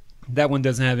 That one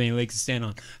doesn't have any legs to stand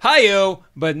on. Hi-yo!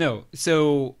 But no.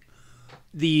 So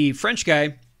the French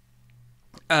guy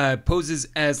poses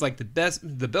as like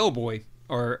the bellboy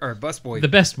or busboy. The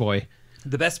best boy.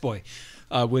 The best boy.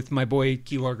 With my boy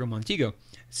Key Largo Montego.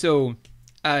 So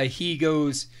he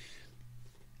gets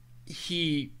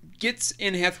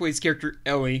Anne Hathaway's character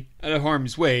Ellie out of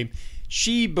harm's way.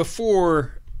 She,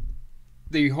 before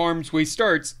the harm's way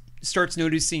starts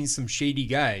noticing some shady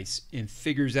guys and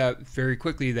figures out very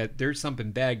quickly that there's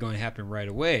something bad going to happen right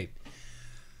away.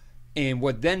 And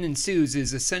what then ensues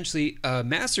is essentially a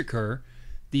massacre.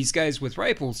 These guys with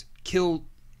rifles kill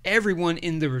everyone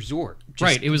in the resort.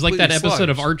 Right. It was like that episode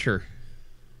of Archer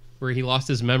where he lost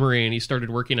his memory and he started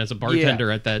working as a bartender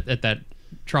at that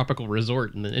tropical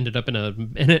resort and then ended up in a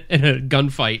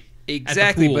gunfight.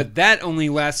 Exactly, but that only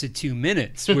lasted 2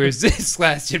 minutes, whereas this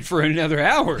lasted for another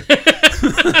hour.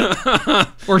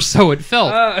 Or so it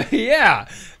felt. Yeah.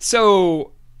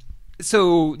 So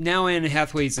now Anne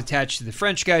Hathaway is attached to the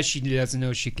French guy. She doesn't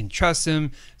know she can trust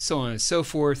him, so on and so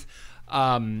forth.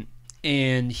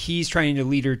 And he's trying to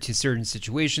lead her to certain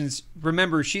situations.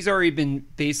 Remember, she's already been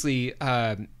basically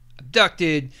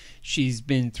abducted. She's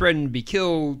been threatened to be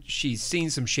killed. She's seen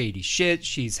some shady shit.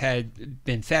 She's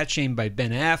been fat shamed by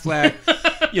Ben Affleck.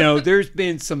 There's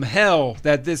been some hell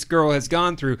that this girl has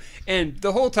gone through. And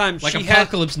the whole time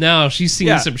Apocalypse Now, she's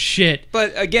seen some shit.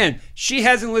 But again, she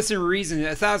hasn't listened to reason.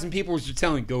 1,000 people are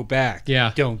telling, go back.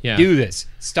 Yeah. Don't do this.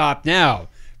 Stop now.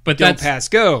 But don't pass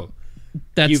go.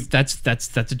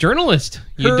 That's a journalist.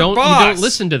 You don't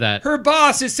listen to that. Her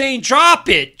boss is saying, drop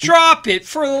it,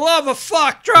 for the love of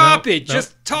fuck, drop it. Nope.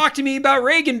 Just talk to me about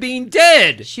Reagan being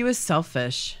dead. She was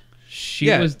selfish. She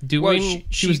was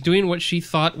doing what she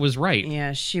thought was right.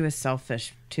 Yeah, she was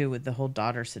selfish too with the whole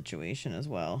daughter situation as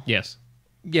well. Yes.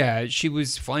 Yeah, she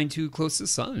was flying too close to the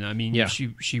sun. I mean,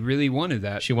 she really wanted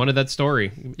that. She wanted that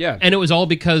story. Yeah. And it was all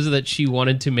because that she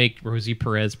wanted to make Rosie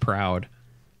Perez proud.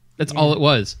 That's all it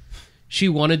was. She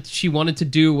wanted to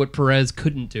do what Perez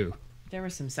couldn't do. There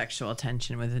was some sexual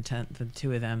tension with the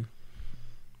two of them.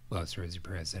 Well, it's Rosie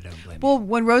Perez. I don't blame Well,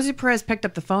 when Rosie Perez picked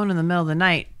up the phone in the middle of the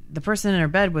night, the person in her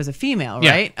bed was a female,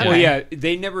 right? Yeah. Well, yeah,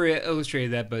 they never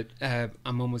illustrated that, but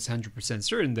I'm almost 100%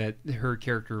 certain that her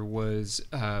character was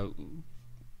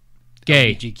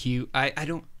gay. LGBTQ. I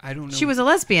don't know. She was a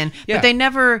lesbian, but they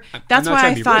never. That's why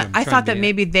I thought that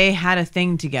maybe they had a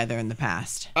thing together in the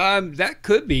past. That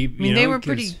could be. I mean, they were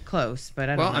pretty close, but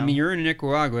I don't know. Well, I mean, you're in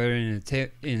Nicaragua in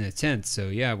a tent, so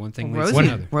yeah, one thing leads to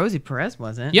another. Rosie Perez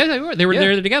wasn't. Yeah, they were. They were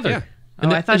there together. Yeah.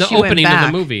 I thought she went back. In the opening of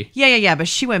the movie. Yeah, but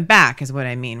she went back, is what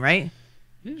I mean, right?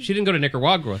 She didn't go to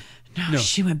Nicaragua. No,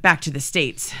 she went back to the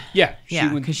States. Yeah,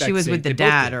 because she was with the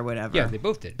dad or whatever. Yeah, they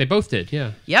both did. They both did,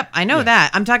 yeah. Yep, I know that.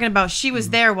 I'm talking about she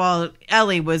was there while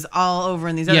Ellie was all over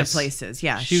in these other places.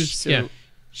 Yeah, she was.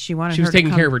 She wanted. She was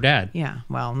taking care of her dad. Yeah,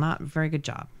 well, not a very good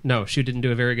job. No, she didn't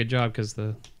do a very good job because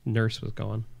the nurse was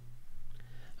gone.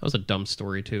 That was a dumb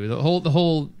story too. The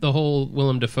whole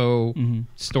Willem Dafoe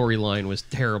storyline was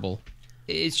terrible.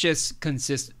 It's just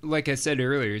consistent. Like I said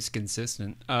earlier, it's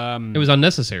consistent. It was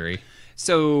unnecessary.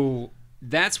 So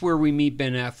that's where we meet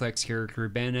Ben Affleck's character.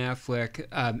 Ben Affleck,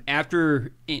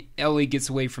 after Ellie gets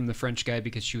away from the French guy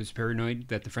because she was paranoid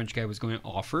that the French guy was going to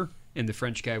off her, and the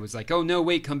French guy was like, oh, no,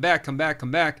 wait, come back.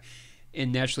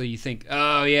 And naturally you think,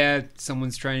 oh, yeah,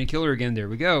 someone's trying to kill her again. There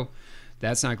we go.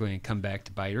 That's not going to come back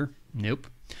to bite her. Nope.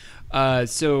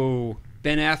 So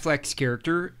Ben Affleck's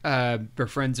character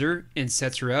befriends her and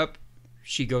sets her up.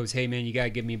 She goes, hey, man, you got to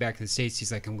get me back to the States.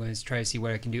 He's like, I'm going to try to see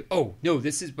what I can do. Oh, no,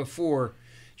 this is before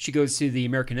she goes to the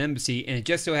American Embassy, and it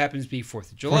just so happens to be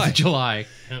 4th of July. 4th of July.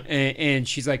 Yeah. And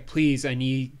she's like, please, I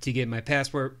need to get my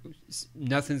passport.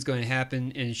 Nothing's going to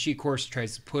happen. And she, of course,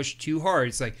 tries to push too hard.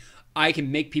 It's like, I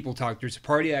can make people talk. There's a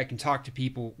party. I can talk to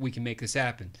people. We can make this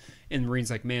happen. And the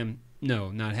Marine's like, ma'am,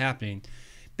 no, not happening.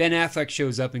 Ben Affleck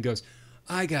shows up and goes,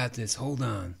 I got this. Hold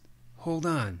on.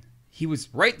 He was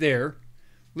right there.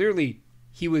 Literally,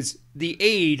 he was the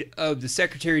aide of the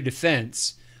Secretary of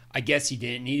Defense. I guess he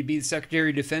didn't need to be the Secretary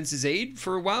of Defense's aide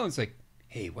for a while. It's like,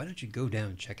 hey, why don't you go down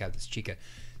and check out this chica?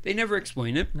 They never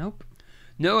explain it. Nope.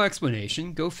 No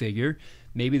explanation. Go figure.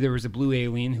 Maybe there was a blue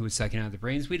alien who was sucking out the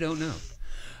brains. We don't know.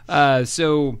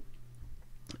 So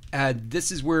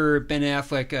this is where Ben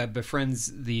Affleck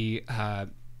befriends the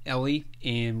Ellie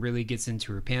and really gets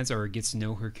into her pants, or gets to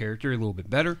know her character a little bit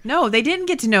better. No, they didn't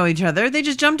get to know each other. They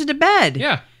just jumped into bed.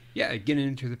 Yeah, getting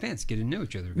into the pants, getting to know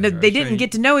each other better. They didn't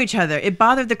get to know each other. It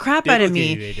bothered the crap out of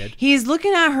me. They did. He's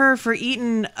looking at her for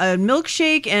eating a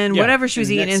milkshake and whatever she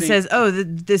was eating, and says, oh,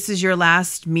 this is your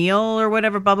last meal or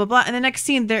whatever, blah, blah, blah. And the next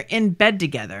scene, they're in bed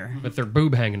together. With their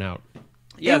boob hanging out.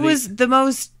 Yeah, it was the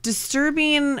most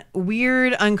disturbing,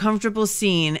 weird, uncomfortable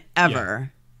scene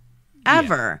ever.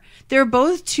 Ever. They're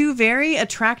both two very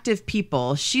attractive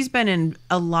people. She's been in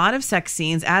a lot of sex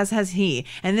scenes, as has he.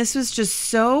 And this was just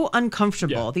so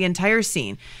uncomfortable, the entire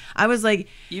scene. I was like,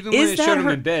 even when it showed him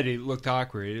in bed, it looked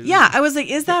awkward. I was like,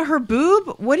 is that her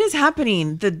boob? What is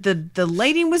happening? The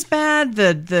lighting was bad.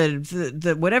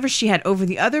 The whatever she had over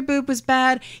the other boob was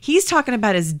bad. He's talking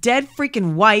about his dead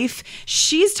freaking wife.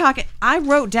 She's talking. I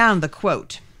wrote down the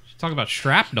quote. She's talking about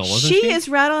shrapnel, wasn't she? She is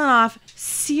rattling off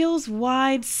Seal's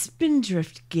wide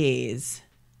spindrift gaze.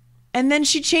 And then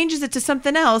she changes it to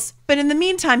something else. But in the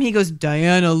meantime, he goes,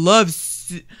 Diana loved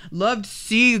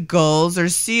seagulls or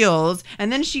seals.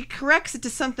 And then she corrects it to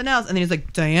something else. And then he's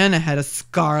like, Diana had a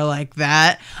scar like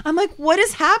that. I'm like, what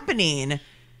is happening?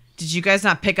 Did you guys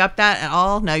not pick up that at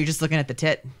all? No, you're just looking at the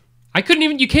tit.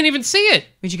 You can't even see it.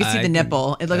 But you can see the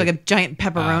nipple. It looked like a giant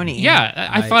pepperoni.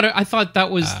 I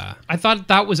thought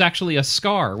that was actually a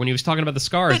scar when he was talking about the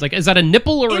scars. Like, is that a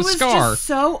nipple or a scar? It was just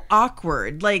so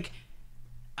awkward. Like,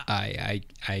 I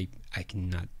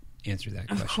cannot answer that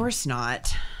question. Of course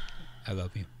not. I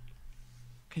love you.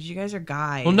 Because you guys are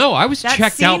guys. Well, no, I was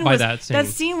checked out by that scene. That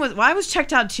scene was... Well, I was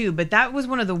checked out too, but that was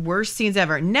one of the worst scenes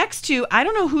ever. Next to... I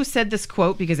don't know who said this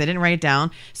quote because I didn't write it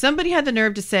down. Somebody had the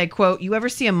nerve to say, quote, you ever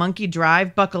see a monkey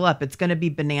drive? Buckle up. It's going to be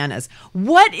bananas.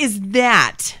 What is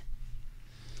that?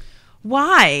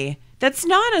 Why? That's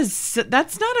not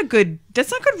good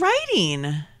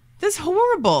writing. That's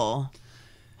horrible.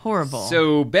 Horrible.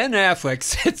 So Ben Affleck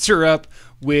sets her up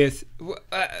with...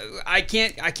 I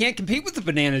can't compete with the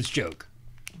bananas joke.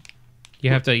 You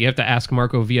have to ask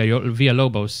Marco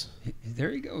Villalobos.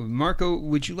 There you go. Marco,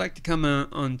 would you like to come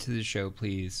onto the show,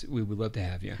 please? We would love to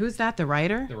have you. Who's that, the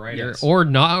writer? The writer. Yes. Or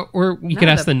you could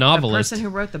ask the novelist. The person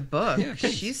who wrote the book. Yeah,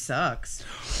 she sucks.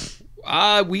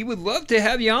 We would love to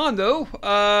have you on, though.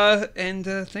 And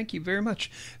thank you very much.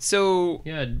 So...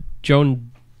 Yeah, Joan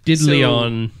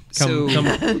Didleon.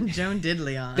 Joan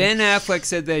Didleon. Ben Affleck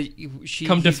said that she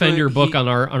come defend your book on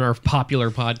our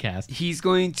popular podcast. He's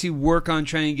going to work on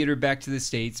trying to get her back to the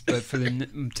States, but for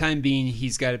the time being,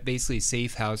 he's got basically a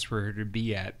safe house for her to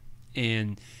be at,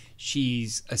 and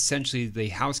she's essentially the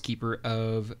housekeeper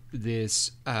of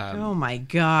this. Oh my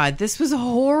God, this was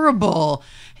horrible.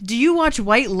 Do you watch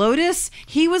White Lotus?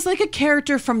 He was like a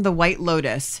character from the White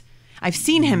Lotus. I've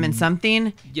seen him in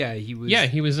something. Yeah, he was. Yeah,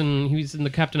 he was in the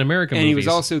Captain America and movies. He was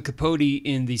also Capote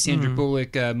in the Sandra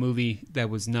Bullock movie that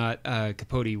was not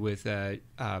Capote with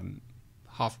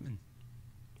Hoffman.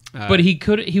 But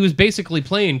he was basically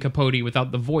playing Capote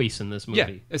without the voice in this movie.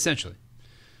 Yeah, essentially.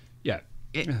 Yeah.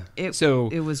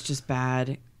 It was just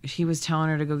bad. He was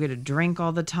telling her to go get a drink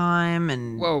all the time,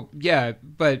 and well, yeah,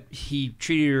 but he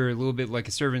treated her a little bit like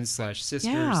a servant /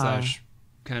 sister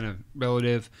 / kind of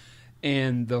relative.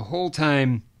 And the whole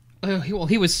time,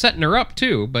 he was setting her up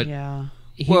too, but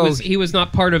he was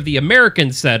not part of the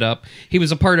American setup. He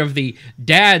was a part of the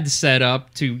dad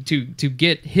setup to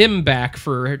get him back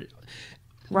for.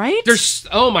 Right?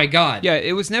 Oh my God! Yeah,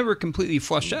 it was never completely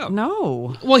flushed out.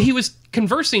 No. Well, he was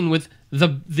conversing with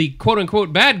the quote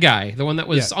unquote bad guy, the one that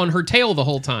was on her tail the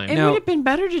whole time. It would have been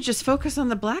better to just focus on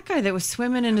the black guy that was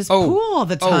swimming in his pool all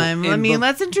the time.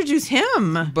 Let's introduce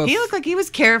him. He looked like he was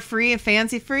carefree and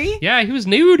fancy free. Yeah, he was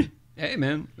nude. Hey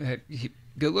man,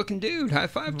 good looking dude. High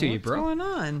five to you, bro. What's going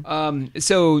on?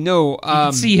 You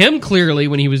could see him clearly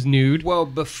when he was nude. Well,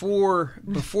 before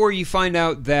you find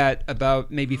out that,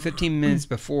 about maybe 15 minutes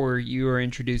before you are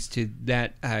introduced to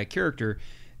that character,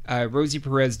 Rosie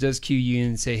Perez does cue you in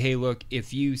and say, "Hey, look,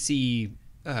 if you see,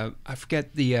 I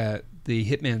forget the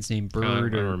hitman's name,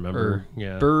 Bird or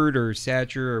Bird or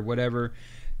Satcher or whatever,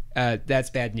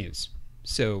 that's bad news.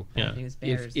 So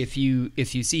if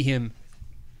you see him,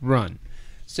 run."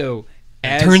 So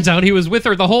it turns out he was with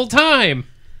her the whole time.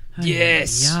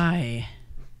 Yes.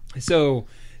 So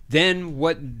then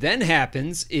what then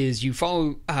happens is you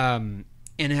follow Anne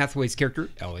Hathaway's character,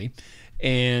 Ellie,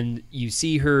 and you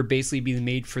see her basically be the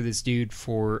maid for this dude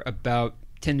for about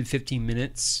 10 to 15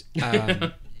 minutes.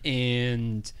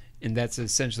 And that's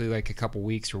essentially like a couple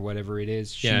weeks or whatever it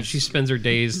is. She spends her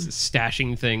days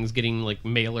stashing things, getting like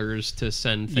mailers to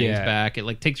send things back. It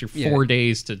like takes her 4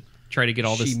 days to try to get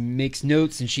all this. She makes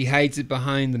notes and she hides it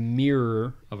behind the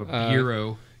mirror of a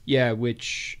bureau.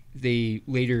 Which they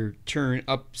later turn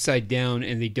upside down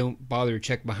and they don't bother to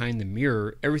check behind the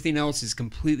mirror. Everything else is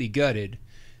completely gutted.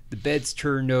 The bed's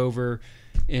turned over,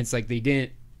 and it's like they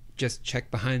didn't just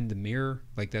check behind the mirror.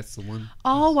 Like that's the one.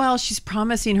 All while she's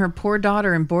promising her poor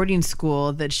daughter in boarding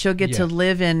school that she'll get to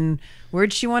live in,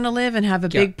 where'd she want to live, and have a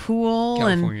big pool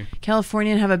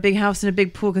California and have a big house and a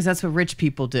big pool because that's what rich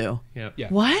people do. Yeah.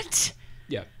 What?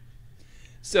 Yeah.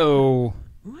 So.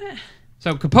 What?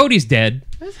 So Capote's dead.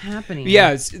 What's happening?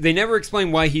 Yeah, they never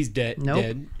explain why he's dead. Nope.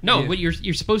 Dead. No, but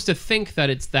you're supposed to think that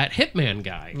it's that hitman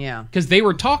guy. Yeah. Because they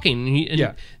were talking,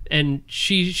 and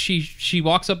she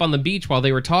walks up on the beach while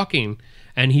they were talking,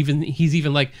 and he's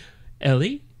even like,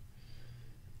 Ellie,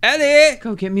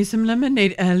 go get me some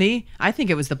lemonade, Ellie. I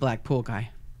think it was the black pool guy.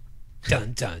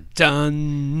 Dun dun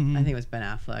dun. I think it was Ben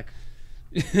Affleck.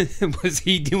 Was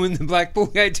he doing the black pool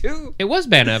guy too? It was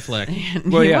Ben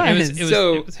Affleck. Well, yeah, it was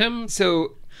him.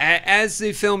 So as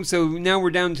they film, so now we're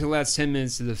down to the last 10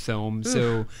 minutes of the film.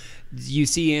 So you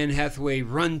see Anne Hathaway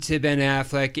run to Ben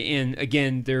Affleck, and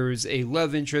again, there's a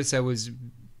love interest that was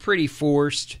pretty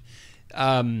forced.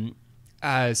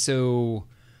 So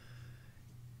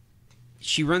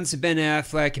she runs to Ben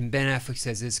Affleck, and Ben Affleck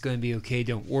says, "It's going to be okay.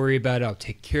 Don't worry about it. I'll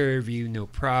take care of you. No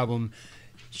problem."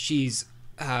 She's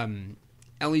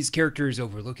Ellie's character is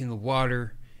overlooking the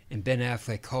water, and Ben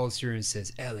Affleck calls her and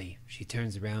says, "Ellie." She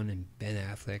turns around, and Ben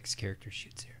Affleck's character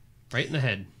shoots her right in the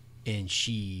head, and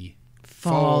she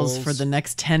falls for the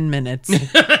next 10 minutes.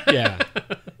 yeah,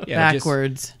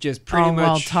 backwards, just pretty all much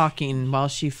while talking while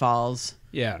she falls.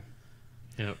 Yeah.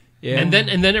 And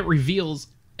then it reveals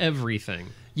everything.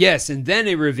 Yes, and then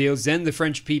it reveals. Then the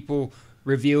French people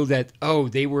reveal that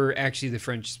they were actually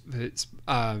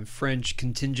the French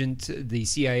contingent, the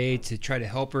CIA, to try to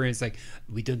help her. And it's like,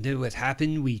 we don't know what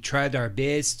happened. We tried our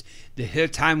best. The whole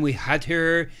time we had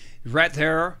her right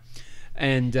there,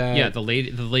 and the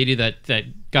lady that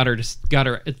got her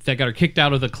kicked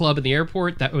out of the club in the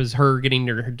airport. That was her getting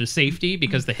her to safety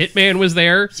because the hitman was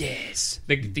there. Yes.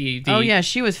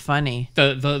 She was funny.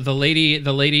 The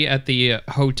lady at the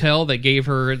hotel that gave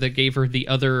her the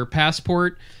other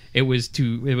passport. It was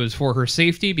for her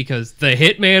safety because the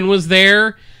hitman was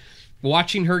there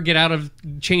watching her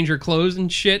change her clothes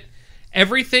and shit.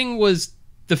 Everything was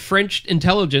the French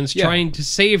intelligence trying to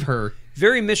save her.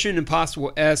 Very Mission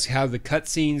Impossible-esque how the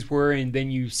cutscenes were, and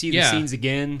then you see the scenes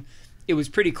again. It was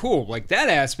pretty cool. Like, that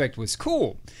aspect was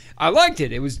cool. I liked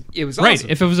it. It was awesome. Right.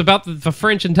 If it was about the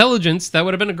French intelligence, that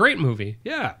would have been a great movie.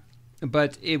 Yeah.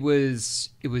 But it was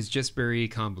just very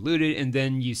convoluted, and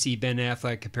then you see Ben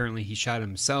Affleck. Apparently, he shot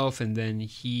himself, and then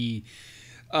he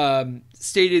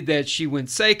stated that she went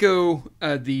psycho.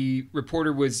 The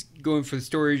reporter was going for the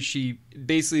story.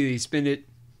 They spin it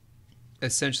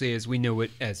essentially as we know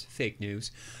it as fake news.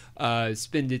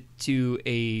 Spin it to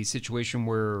a situation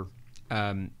where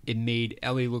it made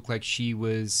Ellie look like she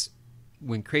went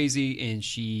crazy, and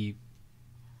she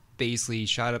basically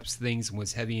shot up things and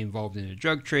was heavily involved in a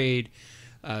drug trade,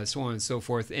 so on and so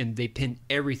forth, and they pinned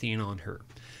everything on her,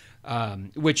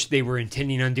 which they were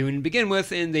intending on doing to begin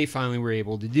with, and they finally were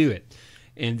able to do it.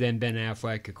 And then Ben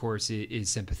Affleck, of course,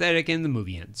 is sympathetic, and the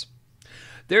movie ends.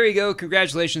 There you go.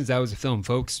 Congratulations. That was a film,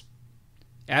 folks.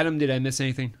 Adam, did I miss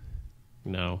anything?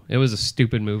 No. It was a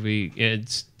stupid movie.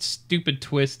 It's stupid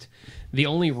twist. The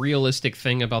only realistic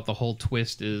thing about the whole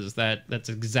twist is that that's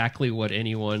exactly what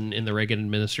anyone in the Reagan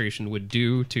administration would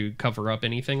do to cover up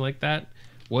anything like that,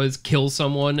 was kill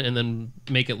someone and then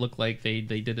make it look like they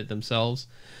did it themselves.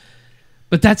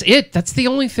 But that's it. That's the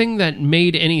only thing that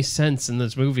made any sense in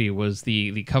this movie was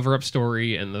the cover-up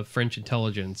story and the French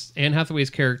intelligence. Anne Hathaway's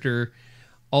character,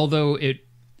 although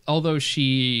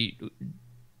she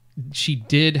she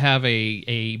did have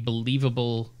a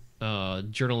believable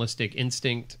journalistic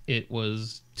instinct. It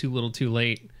was too little too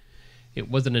late. It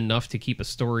wasn't enough to keep a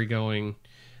story going.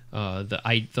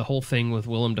 The whole thing with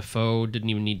Willem Dafoe didn't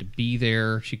even need to be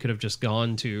there. She could have just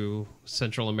gone to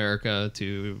Central America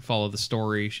to follow the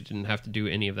story. She didn't have to do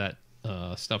any of that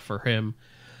stuff for him.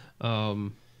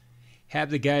 Have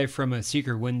the guy from A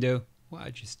Secret Window.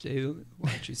 Why'd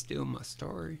you steal my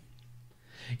story?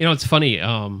 You know, it's funny.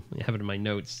 I have it in my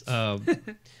notes.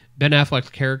 Ben Affleck's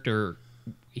character,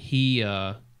 he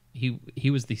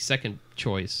was the second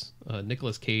choice.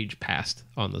 Nicolas Cage passed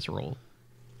on this role.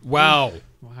 Wow.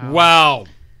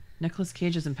 Nicolas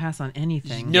Cage doesn't pass on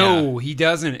anything. No, he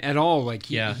doesn't at all. Like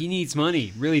he needs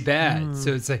money really bad.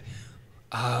 So it's like,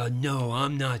 no,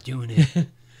 I'm not doing it.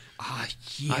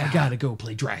 I gotta go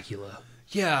play Dracula.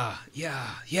 Yeah.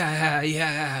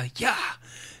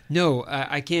 No,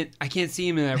 I can't see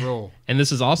him in that role. And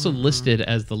this is also listed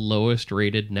as the lowest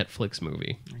rated Netflix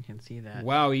movie. I can see that.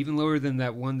 Wow, even lower than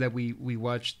that one that we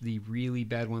watched, the really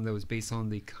bad one that was based on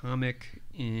the comic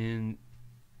in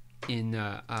during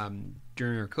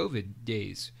our COVID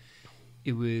days.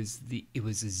 It was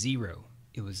a zero.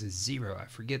 It was a zero. I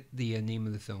forget the name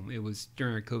of the film. It was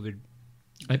during our COVID.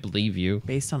 I believe you.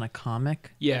 Based on a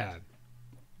comic? Yeah.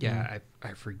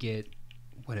 I forget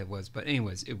what it was, but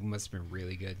anyways, it must have been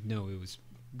really good. No, it was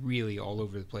really all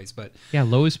over the place. But yeah,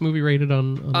 lowest movie rated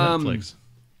on Netflix.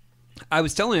 I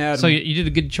was telling Adam. So you did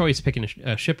a good choice picking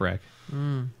a Shipwreck.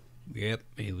 Yep,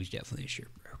 it was definitely a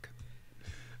Shipwreck.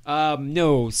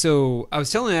 No, so I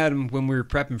was telling Adam when we were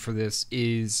prepping for this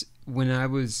is when I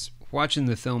was watching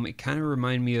the film, it kind of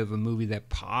reminded me of a movie that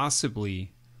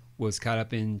possibly was caught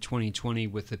up in 2020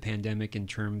 with the pandemic in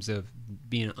terms of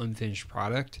being an unfinished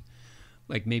product.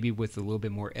 Like maybe with a little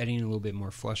bit more editing, a little bit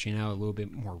more flushing out, a little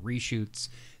bit more reshoots,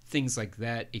 things like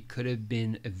that. It could have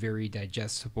been a very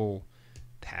digestible,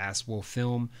 passable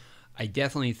film. I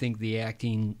definitely think the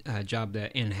acting job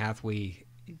that Anne Hathaway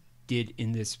did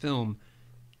in this film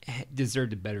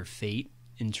deserved a better fate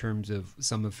in terms of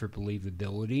some of her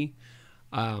believability.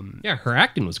 Yeah, her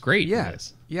acting was great.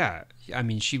 Yes, yeah. I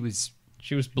mean, she was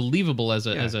believable as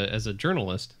a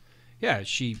journalist. Yeah,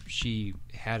 she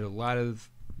had a lot of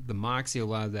the moxie, a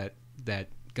lot of that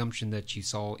gumption that you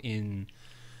saw in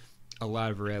a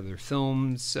lot of her other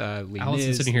films.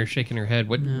 Alison's sitting here shaking her head.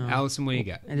 What? No. Allison, what do you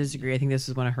got? I disagree. I think this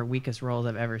is one of her weakest roles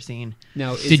I've ever seen.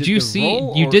 Now, did you see?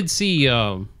 You did see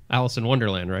Alice in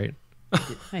Wonderland, right?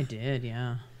 I did.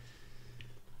 Yeah.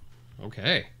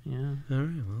 Okay. Yeah. All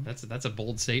right. Well, that's a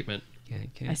bold statement.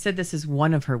 Okay. I said this is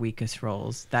one of her weakest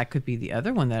roles. That could be the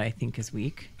other one that I think is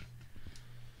weak.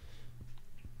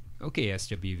 Okay,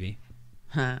 SWV.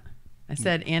 Huh. I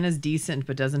said Anna's decent,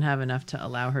 but doesn't have enough to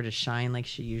allow her to shine like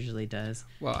she usually does.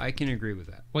 Well, I can agree with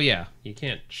that. Well, yeah, you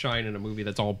can't shine in a movie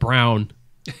that's all brown.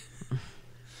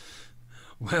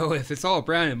 Well, if it's all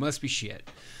brown, it must be shit.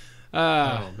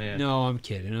 Oh, man. No, I'm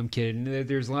kidding.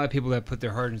 There's a lot of people that put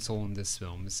their heart and soul in this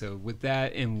film. So with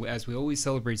that, and as we always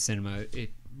celebrate cinema,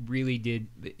 it really did.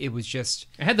 It was just.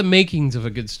 It had the makings of a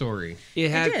good story. It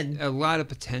had a lot of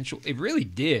potential. It really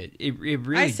did. It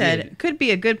really I said did. it could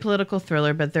be a good political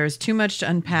thriller, but there's too much to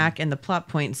unpack, and the plot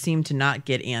points seem to not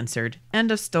get answered.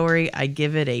 End of story. I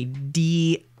give it a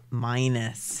D-.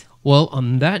 Well,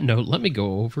 on that note, let me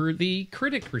go over the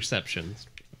critic receptions.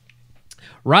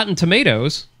 Rotten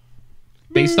Tomatoes,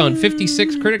 based on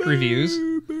 56 critic reviews,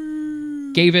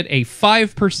 gave it a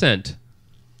 5%.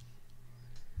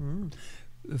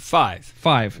 5.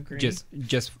 Agreed. Just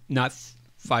not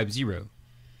 50.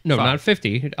 No, 5. not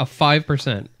 50. A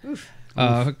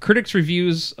 5%. Critics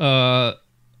reviews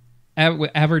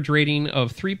average rating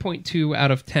of 3.2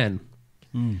 out of 10.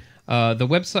 The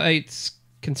website's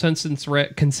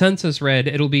consensus read,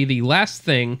 it'll be the last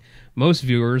thing most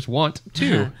viewers want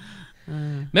to.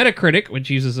 Metacritic, which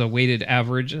uses a weighted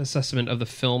average assessment of the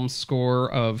film's score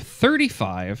of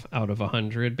 35 out of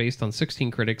 100 based on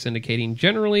 16 critics indicating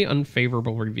generally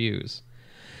unfavorable reviews.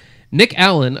 Nick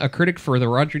Allen, a critic for the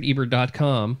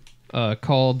RogerEbert.com,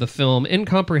 called the film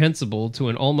incomprehensible to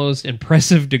an almost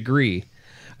impressive degree.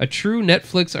 A true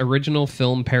Netflix original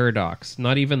film paradox.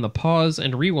 Not even the pause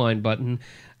and rewind button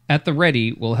at the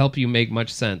ready will help you make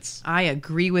much sense. I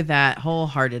agree with that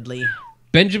wholeheartedly.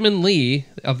 Benjamin Lee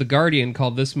of The Guardian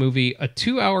called this movie a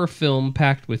 2-hour film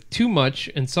packed with too much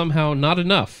and somehow not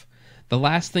enough. The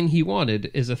last thing he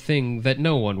wanted is a thing that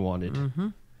no one wanted. Mm-hmm.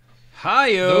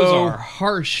 Hi-yo! Those are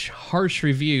harsh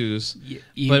reviews,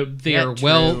 but they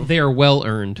are well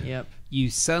earned. Yep. You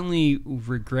suddenly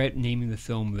regret naming the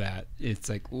film that. It's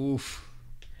like, oof.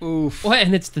 Oof. What?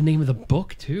 And it's the name of the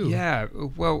book too. Yeah.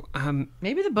 Well,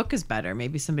 maybe the book is better.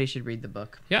 Maybe somebody should read the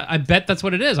book. Yeah, I bet that's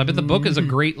what it is. I bet the book is a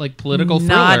great like political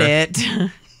thriller. Not it.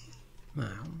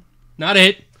 Not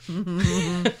it.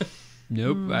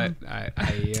 Nope. I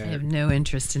have no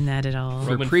interest in that at all.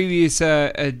 For previous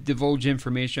divulge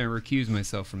information, I recuse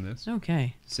myself from this.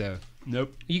 Okay. So,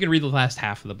 nope. You can read the last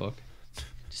half of the book.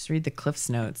 Just read the Cliff's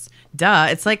Notes. Duh,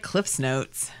 it's like Cliff's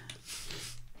Notes.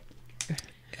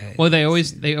 Well, they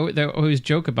always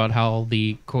joke about how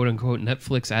the quote unquote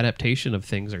Netflix adaptation of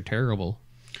things are terrible.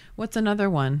 What's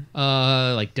another one?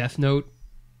 Like Death Note,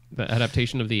 the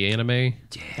adaptation of the anime. I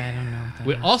don't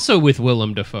know. Also with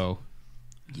Willem Dafoe.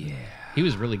 Yeah, he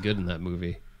was really good in that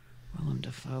movie. Willem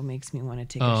Dafoe makes me want to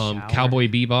take a shower. Cowboy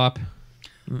Bebop.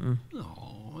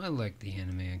 Oh, I like the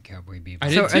anime on Cowboy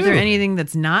Bebop. So, are there anything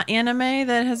that's not anime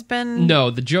that has been? No,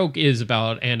 the joke is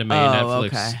about anime Netflix.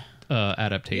 Okay.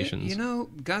 Adaptations. You know,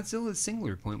 Godzilla's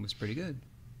Singular Point was pretty good.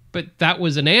 But that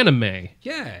was an anime.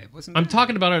 Yeah, it wasn't. I'm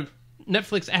talking about a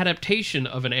Netflix adaptation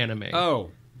of an anime.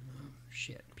 Oh,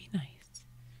 shit. Be nice.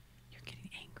 You're getting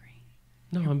angry.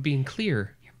 No, I'm being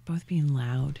clear. You're both being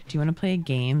loud. Do you want to play a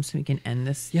game so we can end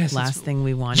this last thing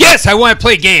we want? Yes, I want to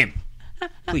play a game.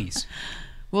 Please.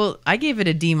 Well, I gave it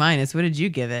a D-. What did you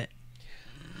give it?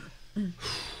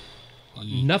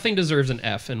 Nothing deserves an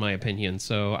F in my opinion,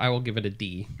 so I will give it a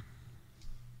D.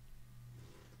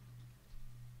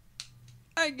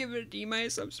 I give it a D-.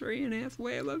 I'm sorry, and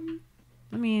Hathaway, I love you.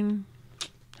 I mean,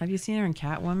 have you seen her in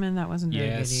Catwoman? That wasn't very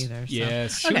good either. So.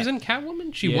 Yes. She was in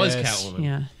Catwoman? She was Catwoman.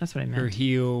 Yeah, that's what I meant. Her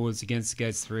heel was against the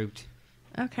guy's throat.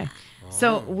 Okay.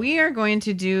 So we are going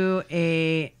to do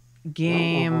a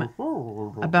game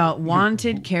about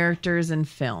wanted characters in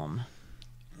film.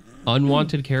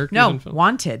 Unwanted characters in film?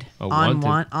 Wanted. Oh,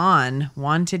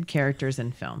 wanted characters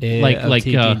in film. I'm not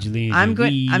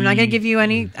going to give you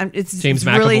any. It's James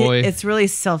McAvoy. It's really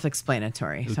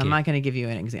self-explanatory, so I'm not going to give you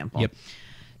an example. Yep.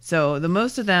 So the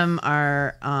most of them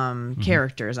are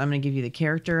characters. I'm going to give you the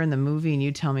character in the movie, and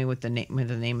you tell me what the name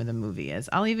of the movie is.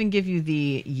 I'll even give you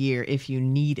the year if you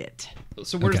need it.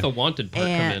 So where does the wanted part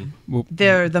come in?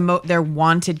 They're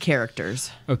wanted characters.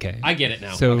 Okay, I get it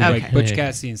now. So like Butch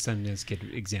Cassidy and Sundance Kid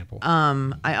example.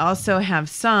 I also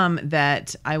have some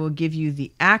that I will give you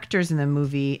the actors in the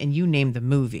movie, and you name the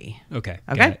movie. Okay.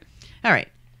 Okay. All right.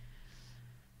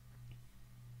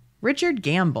 Richard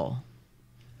Gamble.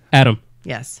 Adam.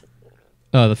 Yes.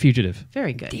 The Fugitive.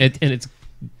 Very good. And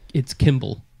it's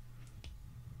Kimball.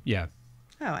 Yeah.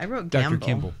 Oh, I wrote Dr. Gamble.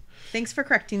 Kimball. Thanks for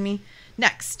correcting me.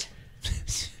 Next.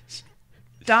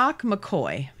 Doc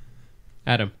McCoy.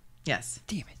 Adam. Yes.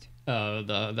 Damn it.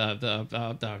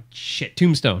 The shit.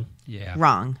 Tombstone. Yeah.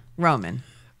 Wrong. Roman.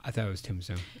 I thought it was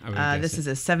Tombstone. This is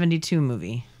a 72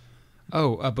 movie.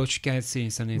 Oh, Butch Cassidy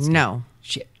and Sundance Kid. No.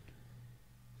 Shit.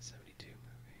 72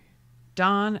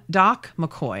 movie. Doc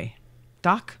McCoy.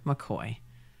 Doc McCoy.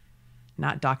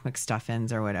 Not Doc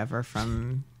McStuffins or whatever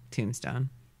from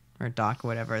Tombstone. Or Doc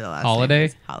whatever the last Holiday? name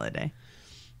is. Holiday.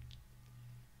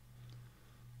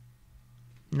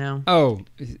 No. Oh,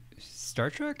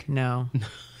 Star Trek? No.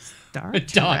 Star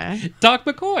Trek? Doc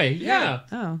McCoy. Yeah.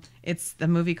 Oh. It's the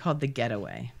movie called The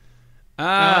Getaway.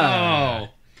 Oh.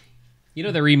 You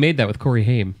know they remade that with Corey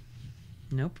Haim.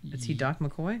 Nope. Is he Doc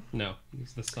McCoy? No,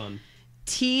 he's the son.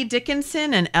 T.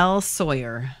 Dickinson and L.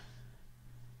 Sawyer.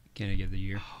 Can I get the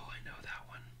year? Oh, I know that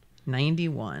one.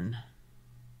 91.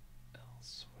 L.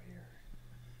 Sawyer.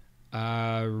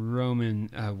 Roman,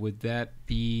 would that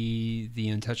be The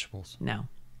Untouchables? No.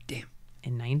 Damn.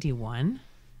 In 91?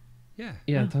 Yeah.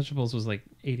 Yeah, Untouchables was like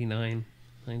 89,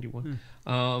 91.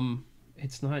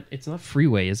 It's not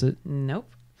Freeway, is it?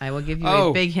 Nope. I will give you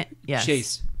a big hint. Yes.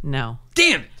 Chase. No.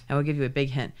 Damn it. I will give you a big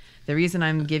hint. The reason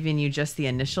I'm giving you just the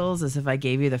initials is if I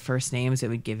gave you the first names, it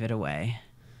would give it away.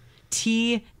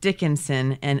 T.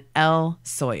 Dickinson and L.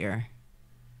 Sawyer.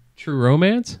 True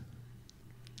Romance?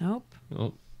 Nope.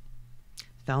 Oh.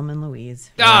 Thelma and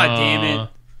Louise. Ah, damn it.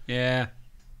 Yeah.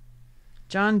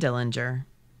 John Dillinger.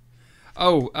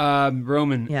 Oh,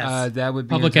 Roman. Yes. That would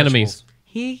be Public Enemies.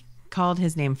 He called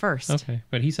his name first. Okay,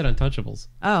 but he said Untouchables.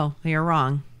 Oh, you're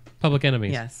wrong. Public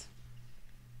Enemies. Yes.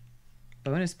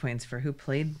 Bonus points for who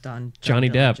played John Johnny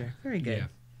Dillinger. Depp. Very good. Yeah.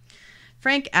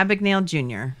 Frank Abagnale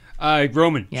Jr.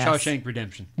 Roman. Yes. Shawshank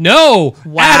Redemption. No!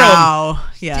 Wow. Adam!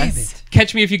 Yes. Damn it.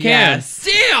 Catch Me If You Can. Yes.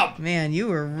 Damn! Man, you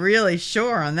were really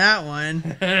sure on that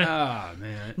one. Oh,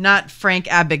 man. Not Frank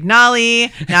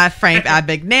Abagnale. Not Frank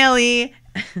Abagnale.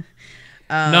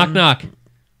 Knock, knock.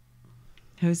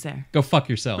 Who's there? Go fuck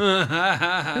yourself.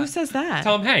 Who says that?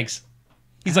 Tom Hanks.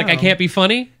 He's like, I can't be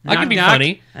funny. I can be knock.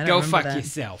 funny. I don't Go remember fuck that.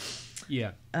 yourself.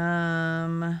 Yeah.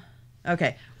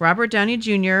 Okay. Robert Downey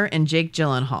Jr. and Jake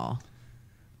Gyllenhaal.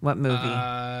 What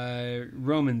movie?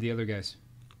 Roman, the other guys.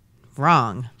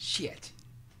 Wrong. Shit.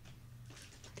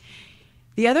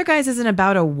 The Other Guys isn't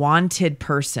about a wanted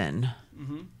person.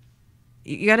 Mm-hmm.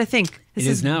 You got to think. This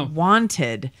is now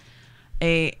wanted.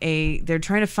 They're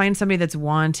trying to find somebody that's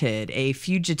wanted, a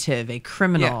fugitive, a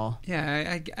criminal.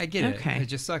 Yeah, I get it. I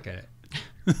just suck at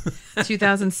it.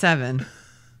 2007.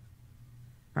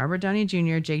 Robert Downey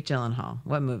Jr., Jake Gyllenhaal.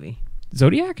 What movie?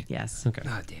 Zodiac? Yes. Okay.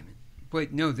 God damn it.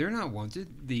 Wait, no, they're not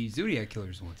wanted. The Zodiac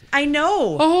Killer's wanted. I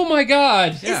know. Oh my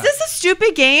God. Yeah. Is this a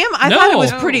stupid game? I thought it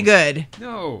was pretty good.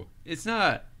 No, it's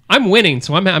not. I'm winning,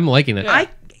 so I'm liking it. Yeah.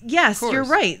 Yes, you're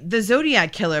right. The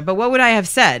Zodiac Killer. But what would I have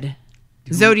said?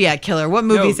 Zodiac Killer. What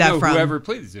movie is that from? Whoever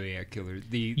played the Zodiac Killer.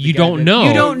 You don't know.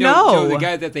 You don't know. No, the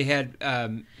guy that they had,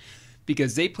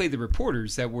 because they played the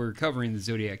reporters that were covering the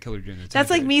Zodiac Killer during the time. That's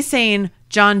like me saying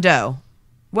John Doe.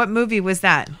 What movie was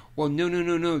that? Well,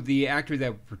 no. The actor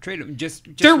that portrayed him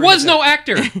there was no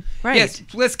actor. Right. Yes.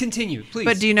 Let's continue, please.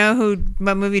 But do you know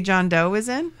what movie John Doe was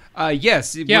in?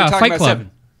 Yes. Yeah, we're talking Fight about Club.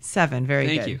 7. 7. Very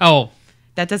Thank good. you. Oh,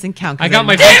 that doesn't count. I got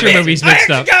my feature movies mixed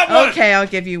up. Okay, I'll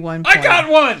give you 1 point. I got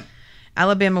one.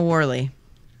 Alabama Worley.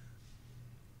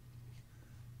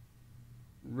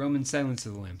 Roman Silence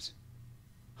of the Lambs.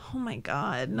 Oh my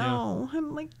God, no.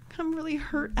 I'm really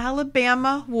hurt.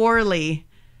 Alabama Worley.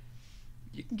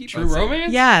 You can keep True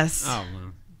Romance? Yes. Oh,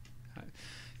 well.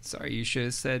 Sorry, you should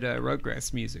have said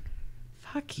Rugrats music.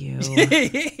 Fuck you.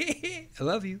 I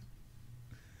love you.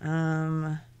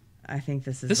 I think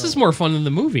this is more fun than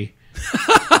the movie.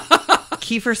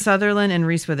 Kiefer Sutherland and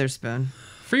Reese Witherspoon.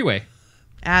 Freeway.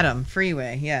 Adam,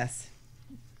 Freeway, yes.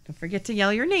 Don't forget to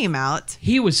yell your name out.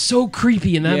 He was so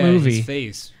creepy in that movie. His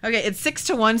face. Okay, it's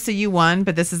 6-1, so you won,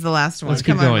 but this is the last one. Let's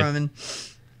keep Come on, going. Roman.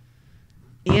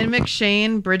 Ian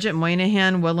McShane, Bridget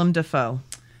Moynihan, Willem Dafoe.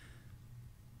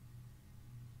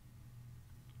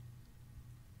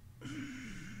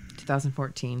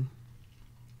 (2014)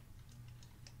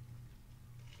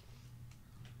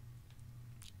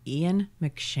 Ian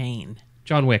McShane.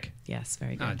 John Wick. Yes,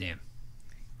 very good. Oh, damn.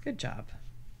 Good job.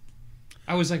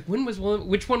 I was like,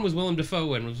 which one was Willem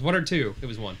Dafoe in? Was 1 or 2? It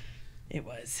was 1. It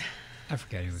was. I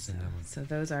forgot he was in that one. So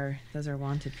those are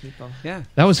wanted people. Yeah.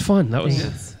 That was fun. That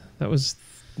Thanks. was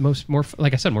more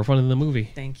like I said, more fun than the movie.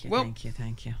 Thank you. Well-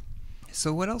 Thank you.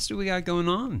 So what else do we got going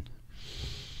on?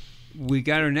 We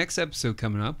got our next episode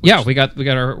coming up. Yeah, we got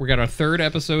our third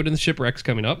episode in the Shipwrecks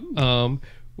coming up.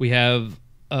 We have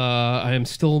I am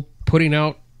still putting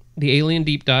out the Alien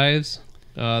deep dives.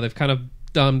 They've kind of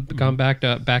gone back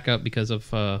up because of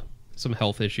some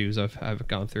health issues I've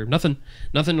gone through. Nothing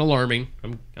alarming.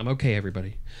 I'm okay,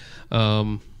 everybody.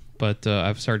 But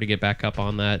I've started to get back up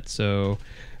on that. So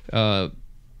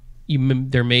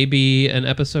there may be an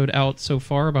episode out so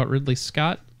far about Ridley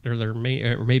Scott, or there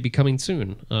may be coming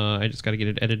soon. I just got to get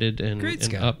it edited and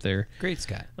up there. Great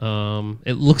Scott.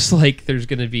 It looks like there's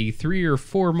going to be 3 or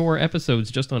 4 more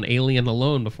episodes just on Alien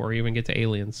alone before we even get to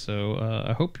Aliens. So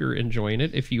I hope you're enjoying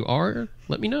it. If you are,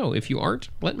 let me know. If you aren't,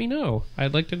 let me know.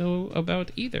 I'd like to know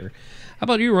about either. How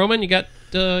about you, Roman? You got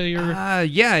your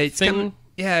it's thing? coming.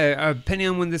 Yeah, depending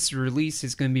on when this is released,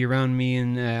 it's going to be around me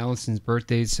and Alison's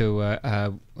birthday. So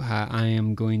I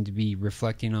am going to be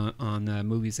reflecting on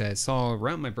movies that I saw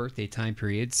around my birthday time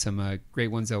period. Some great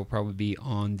ones that will probably be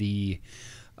on the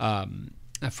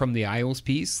from the Isles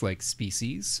piece, like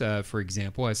Species, for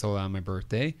example. I saw that on my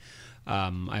birthday.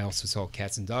 I also saw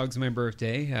Cats and Dogs on my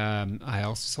birthday. I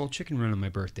also saw Chicken Run on my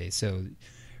birthday. So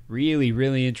really,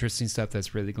 really interesting stuff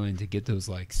that's really going to get those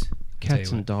likes.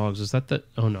 Cats and Dogs. Is that the...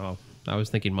 Oh, no. I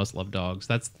was thinking Must Love Dogs.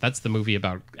 That's the movie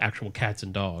about actual cats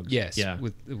and dogs. Yes. Yeah.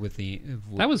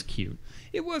 That was cute.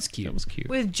 It was cute. That was cute.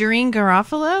 With Jareen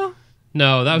Garofalo?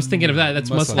 No, I was thinking of that.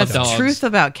 That's Must Love Dogs. That's Truth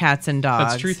About Cats and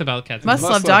Dogs. That's Truth About Cats and Dogs.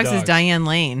 Must Love Dogs is Diane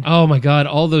Lane. Oh my God!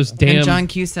 All those damn and John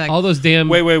Cusack. All those damn.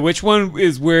 Wait. Which one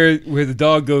is where the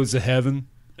dog goes to heaven?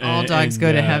 All dogs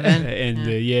go to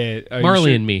heaven.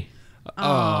 Marley and Me.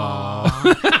 Oh.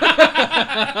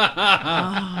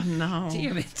 Oh no!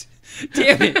 Damn it!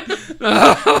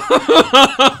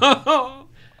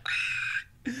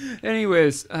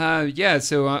 Anyways,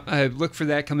 so I look for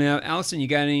that coming out. Allison, you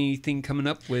got anything coming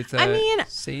up with? I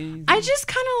just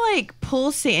kind of like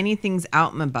say anything's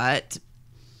out my butt.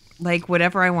 Like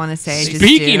whatever I want to say.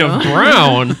 Speaking of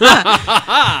brown,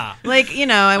 like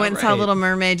I went and saw Little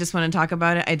Mermaid. Just want to talk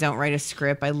about it. I don't write a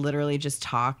script. I literally just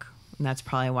talk, and that's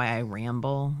probably why I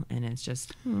ramble. And it's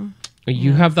just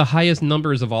You have the highest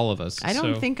numbers of all of us. I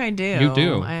don't think I do. You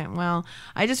do.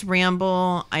 I just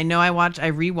ramble. I know I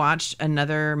rewatched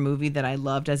another movie that I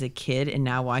loved as a kid, and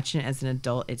now watching it as an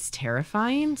adult, it's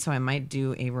terrifying. So I might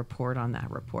do a report on that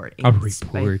report. A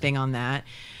thing on that.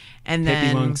 And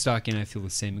then Pippi Longstocking, I feel the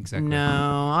same exact way.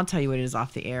 No, I'll tell you what it is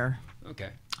off the air. Okay.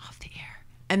 Off the air.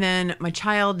 And then my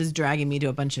child is dragging me to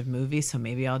a bunch of movies, so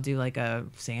maybe I'll do like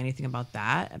say anything about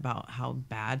that, about how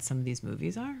bad some of these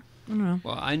movies are. I don't know.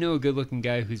 Well, I know a good-looking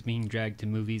guy who's being dragged to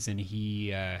movies, and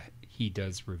he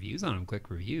does reviews on them, quick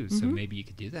reviews. So maybe you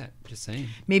could do that. Just saying.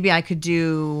 Maybe I could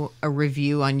do a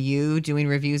review on you doing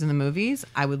reviews on the movies.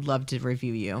 I would love to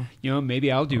review you.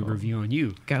 Maybe I'll do a review on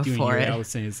you. Go doing for your it.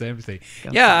 Alison's everything.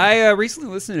 I recently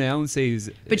listened to Alan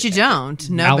Say's. But you don't.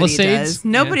 Nobody does.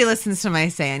 Nobody listens to my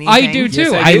Say Anything. I do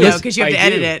too. Yes, I do. Because you have to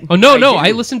edit it. Oh no!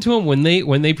 I listen to them when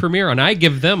they premiere, and I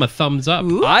give them a thumbs up.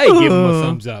 Ooh. I give them a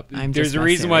thumbs up. There's a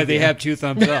reason why they have 2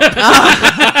 thumbs up.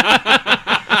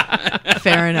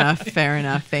 Fair enough.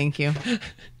 Thank you.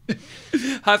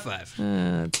 High five.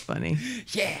 That's funny.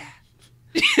 Yeah.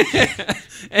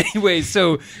 Anyway,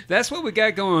 so that's what we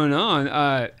got going on.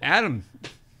 Adam.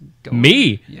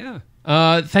 Me? Yeah.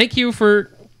 Thank you for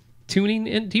tuning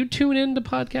in. Do you tune in to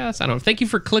podcasts? I don't know. Thank you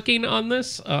for clicking on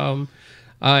this.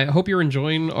 I hope you're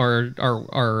enjoying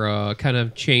our kind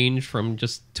of change from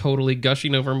just totally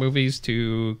gushing over movies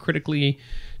to critically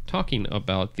talking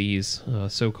about these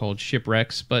so-called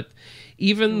shipwrecks. But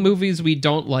even movies we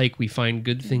don't like, we find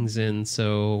good things in.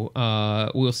 So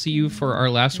we'll see you for our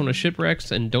last one of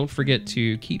Shipwrecks. And don't forget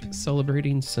to keep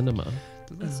celebrating cinema.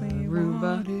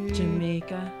 Aruba,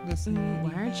 Jamaica.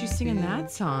 Why aren't you singing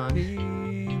that song? You're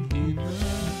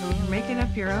making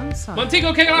up your own song.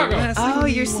 Montego Camargo. Oh,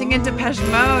 you're singing Depeche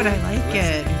Mode. I like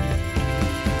it.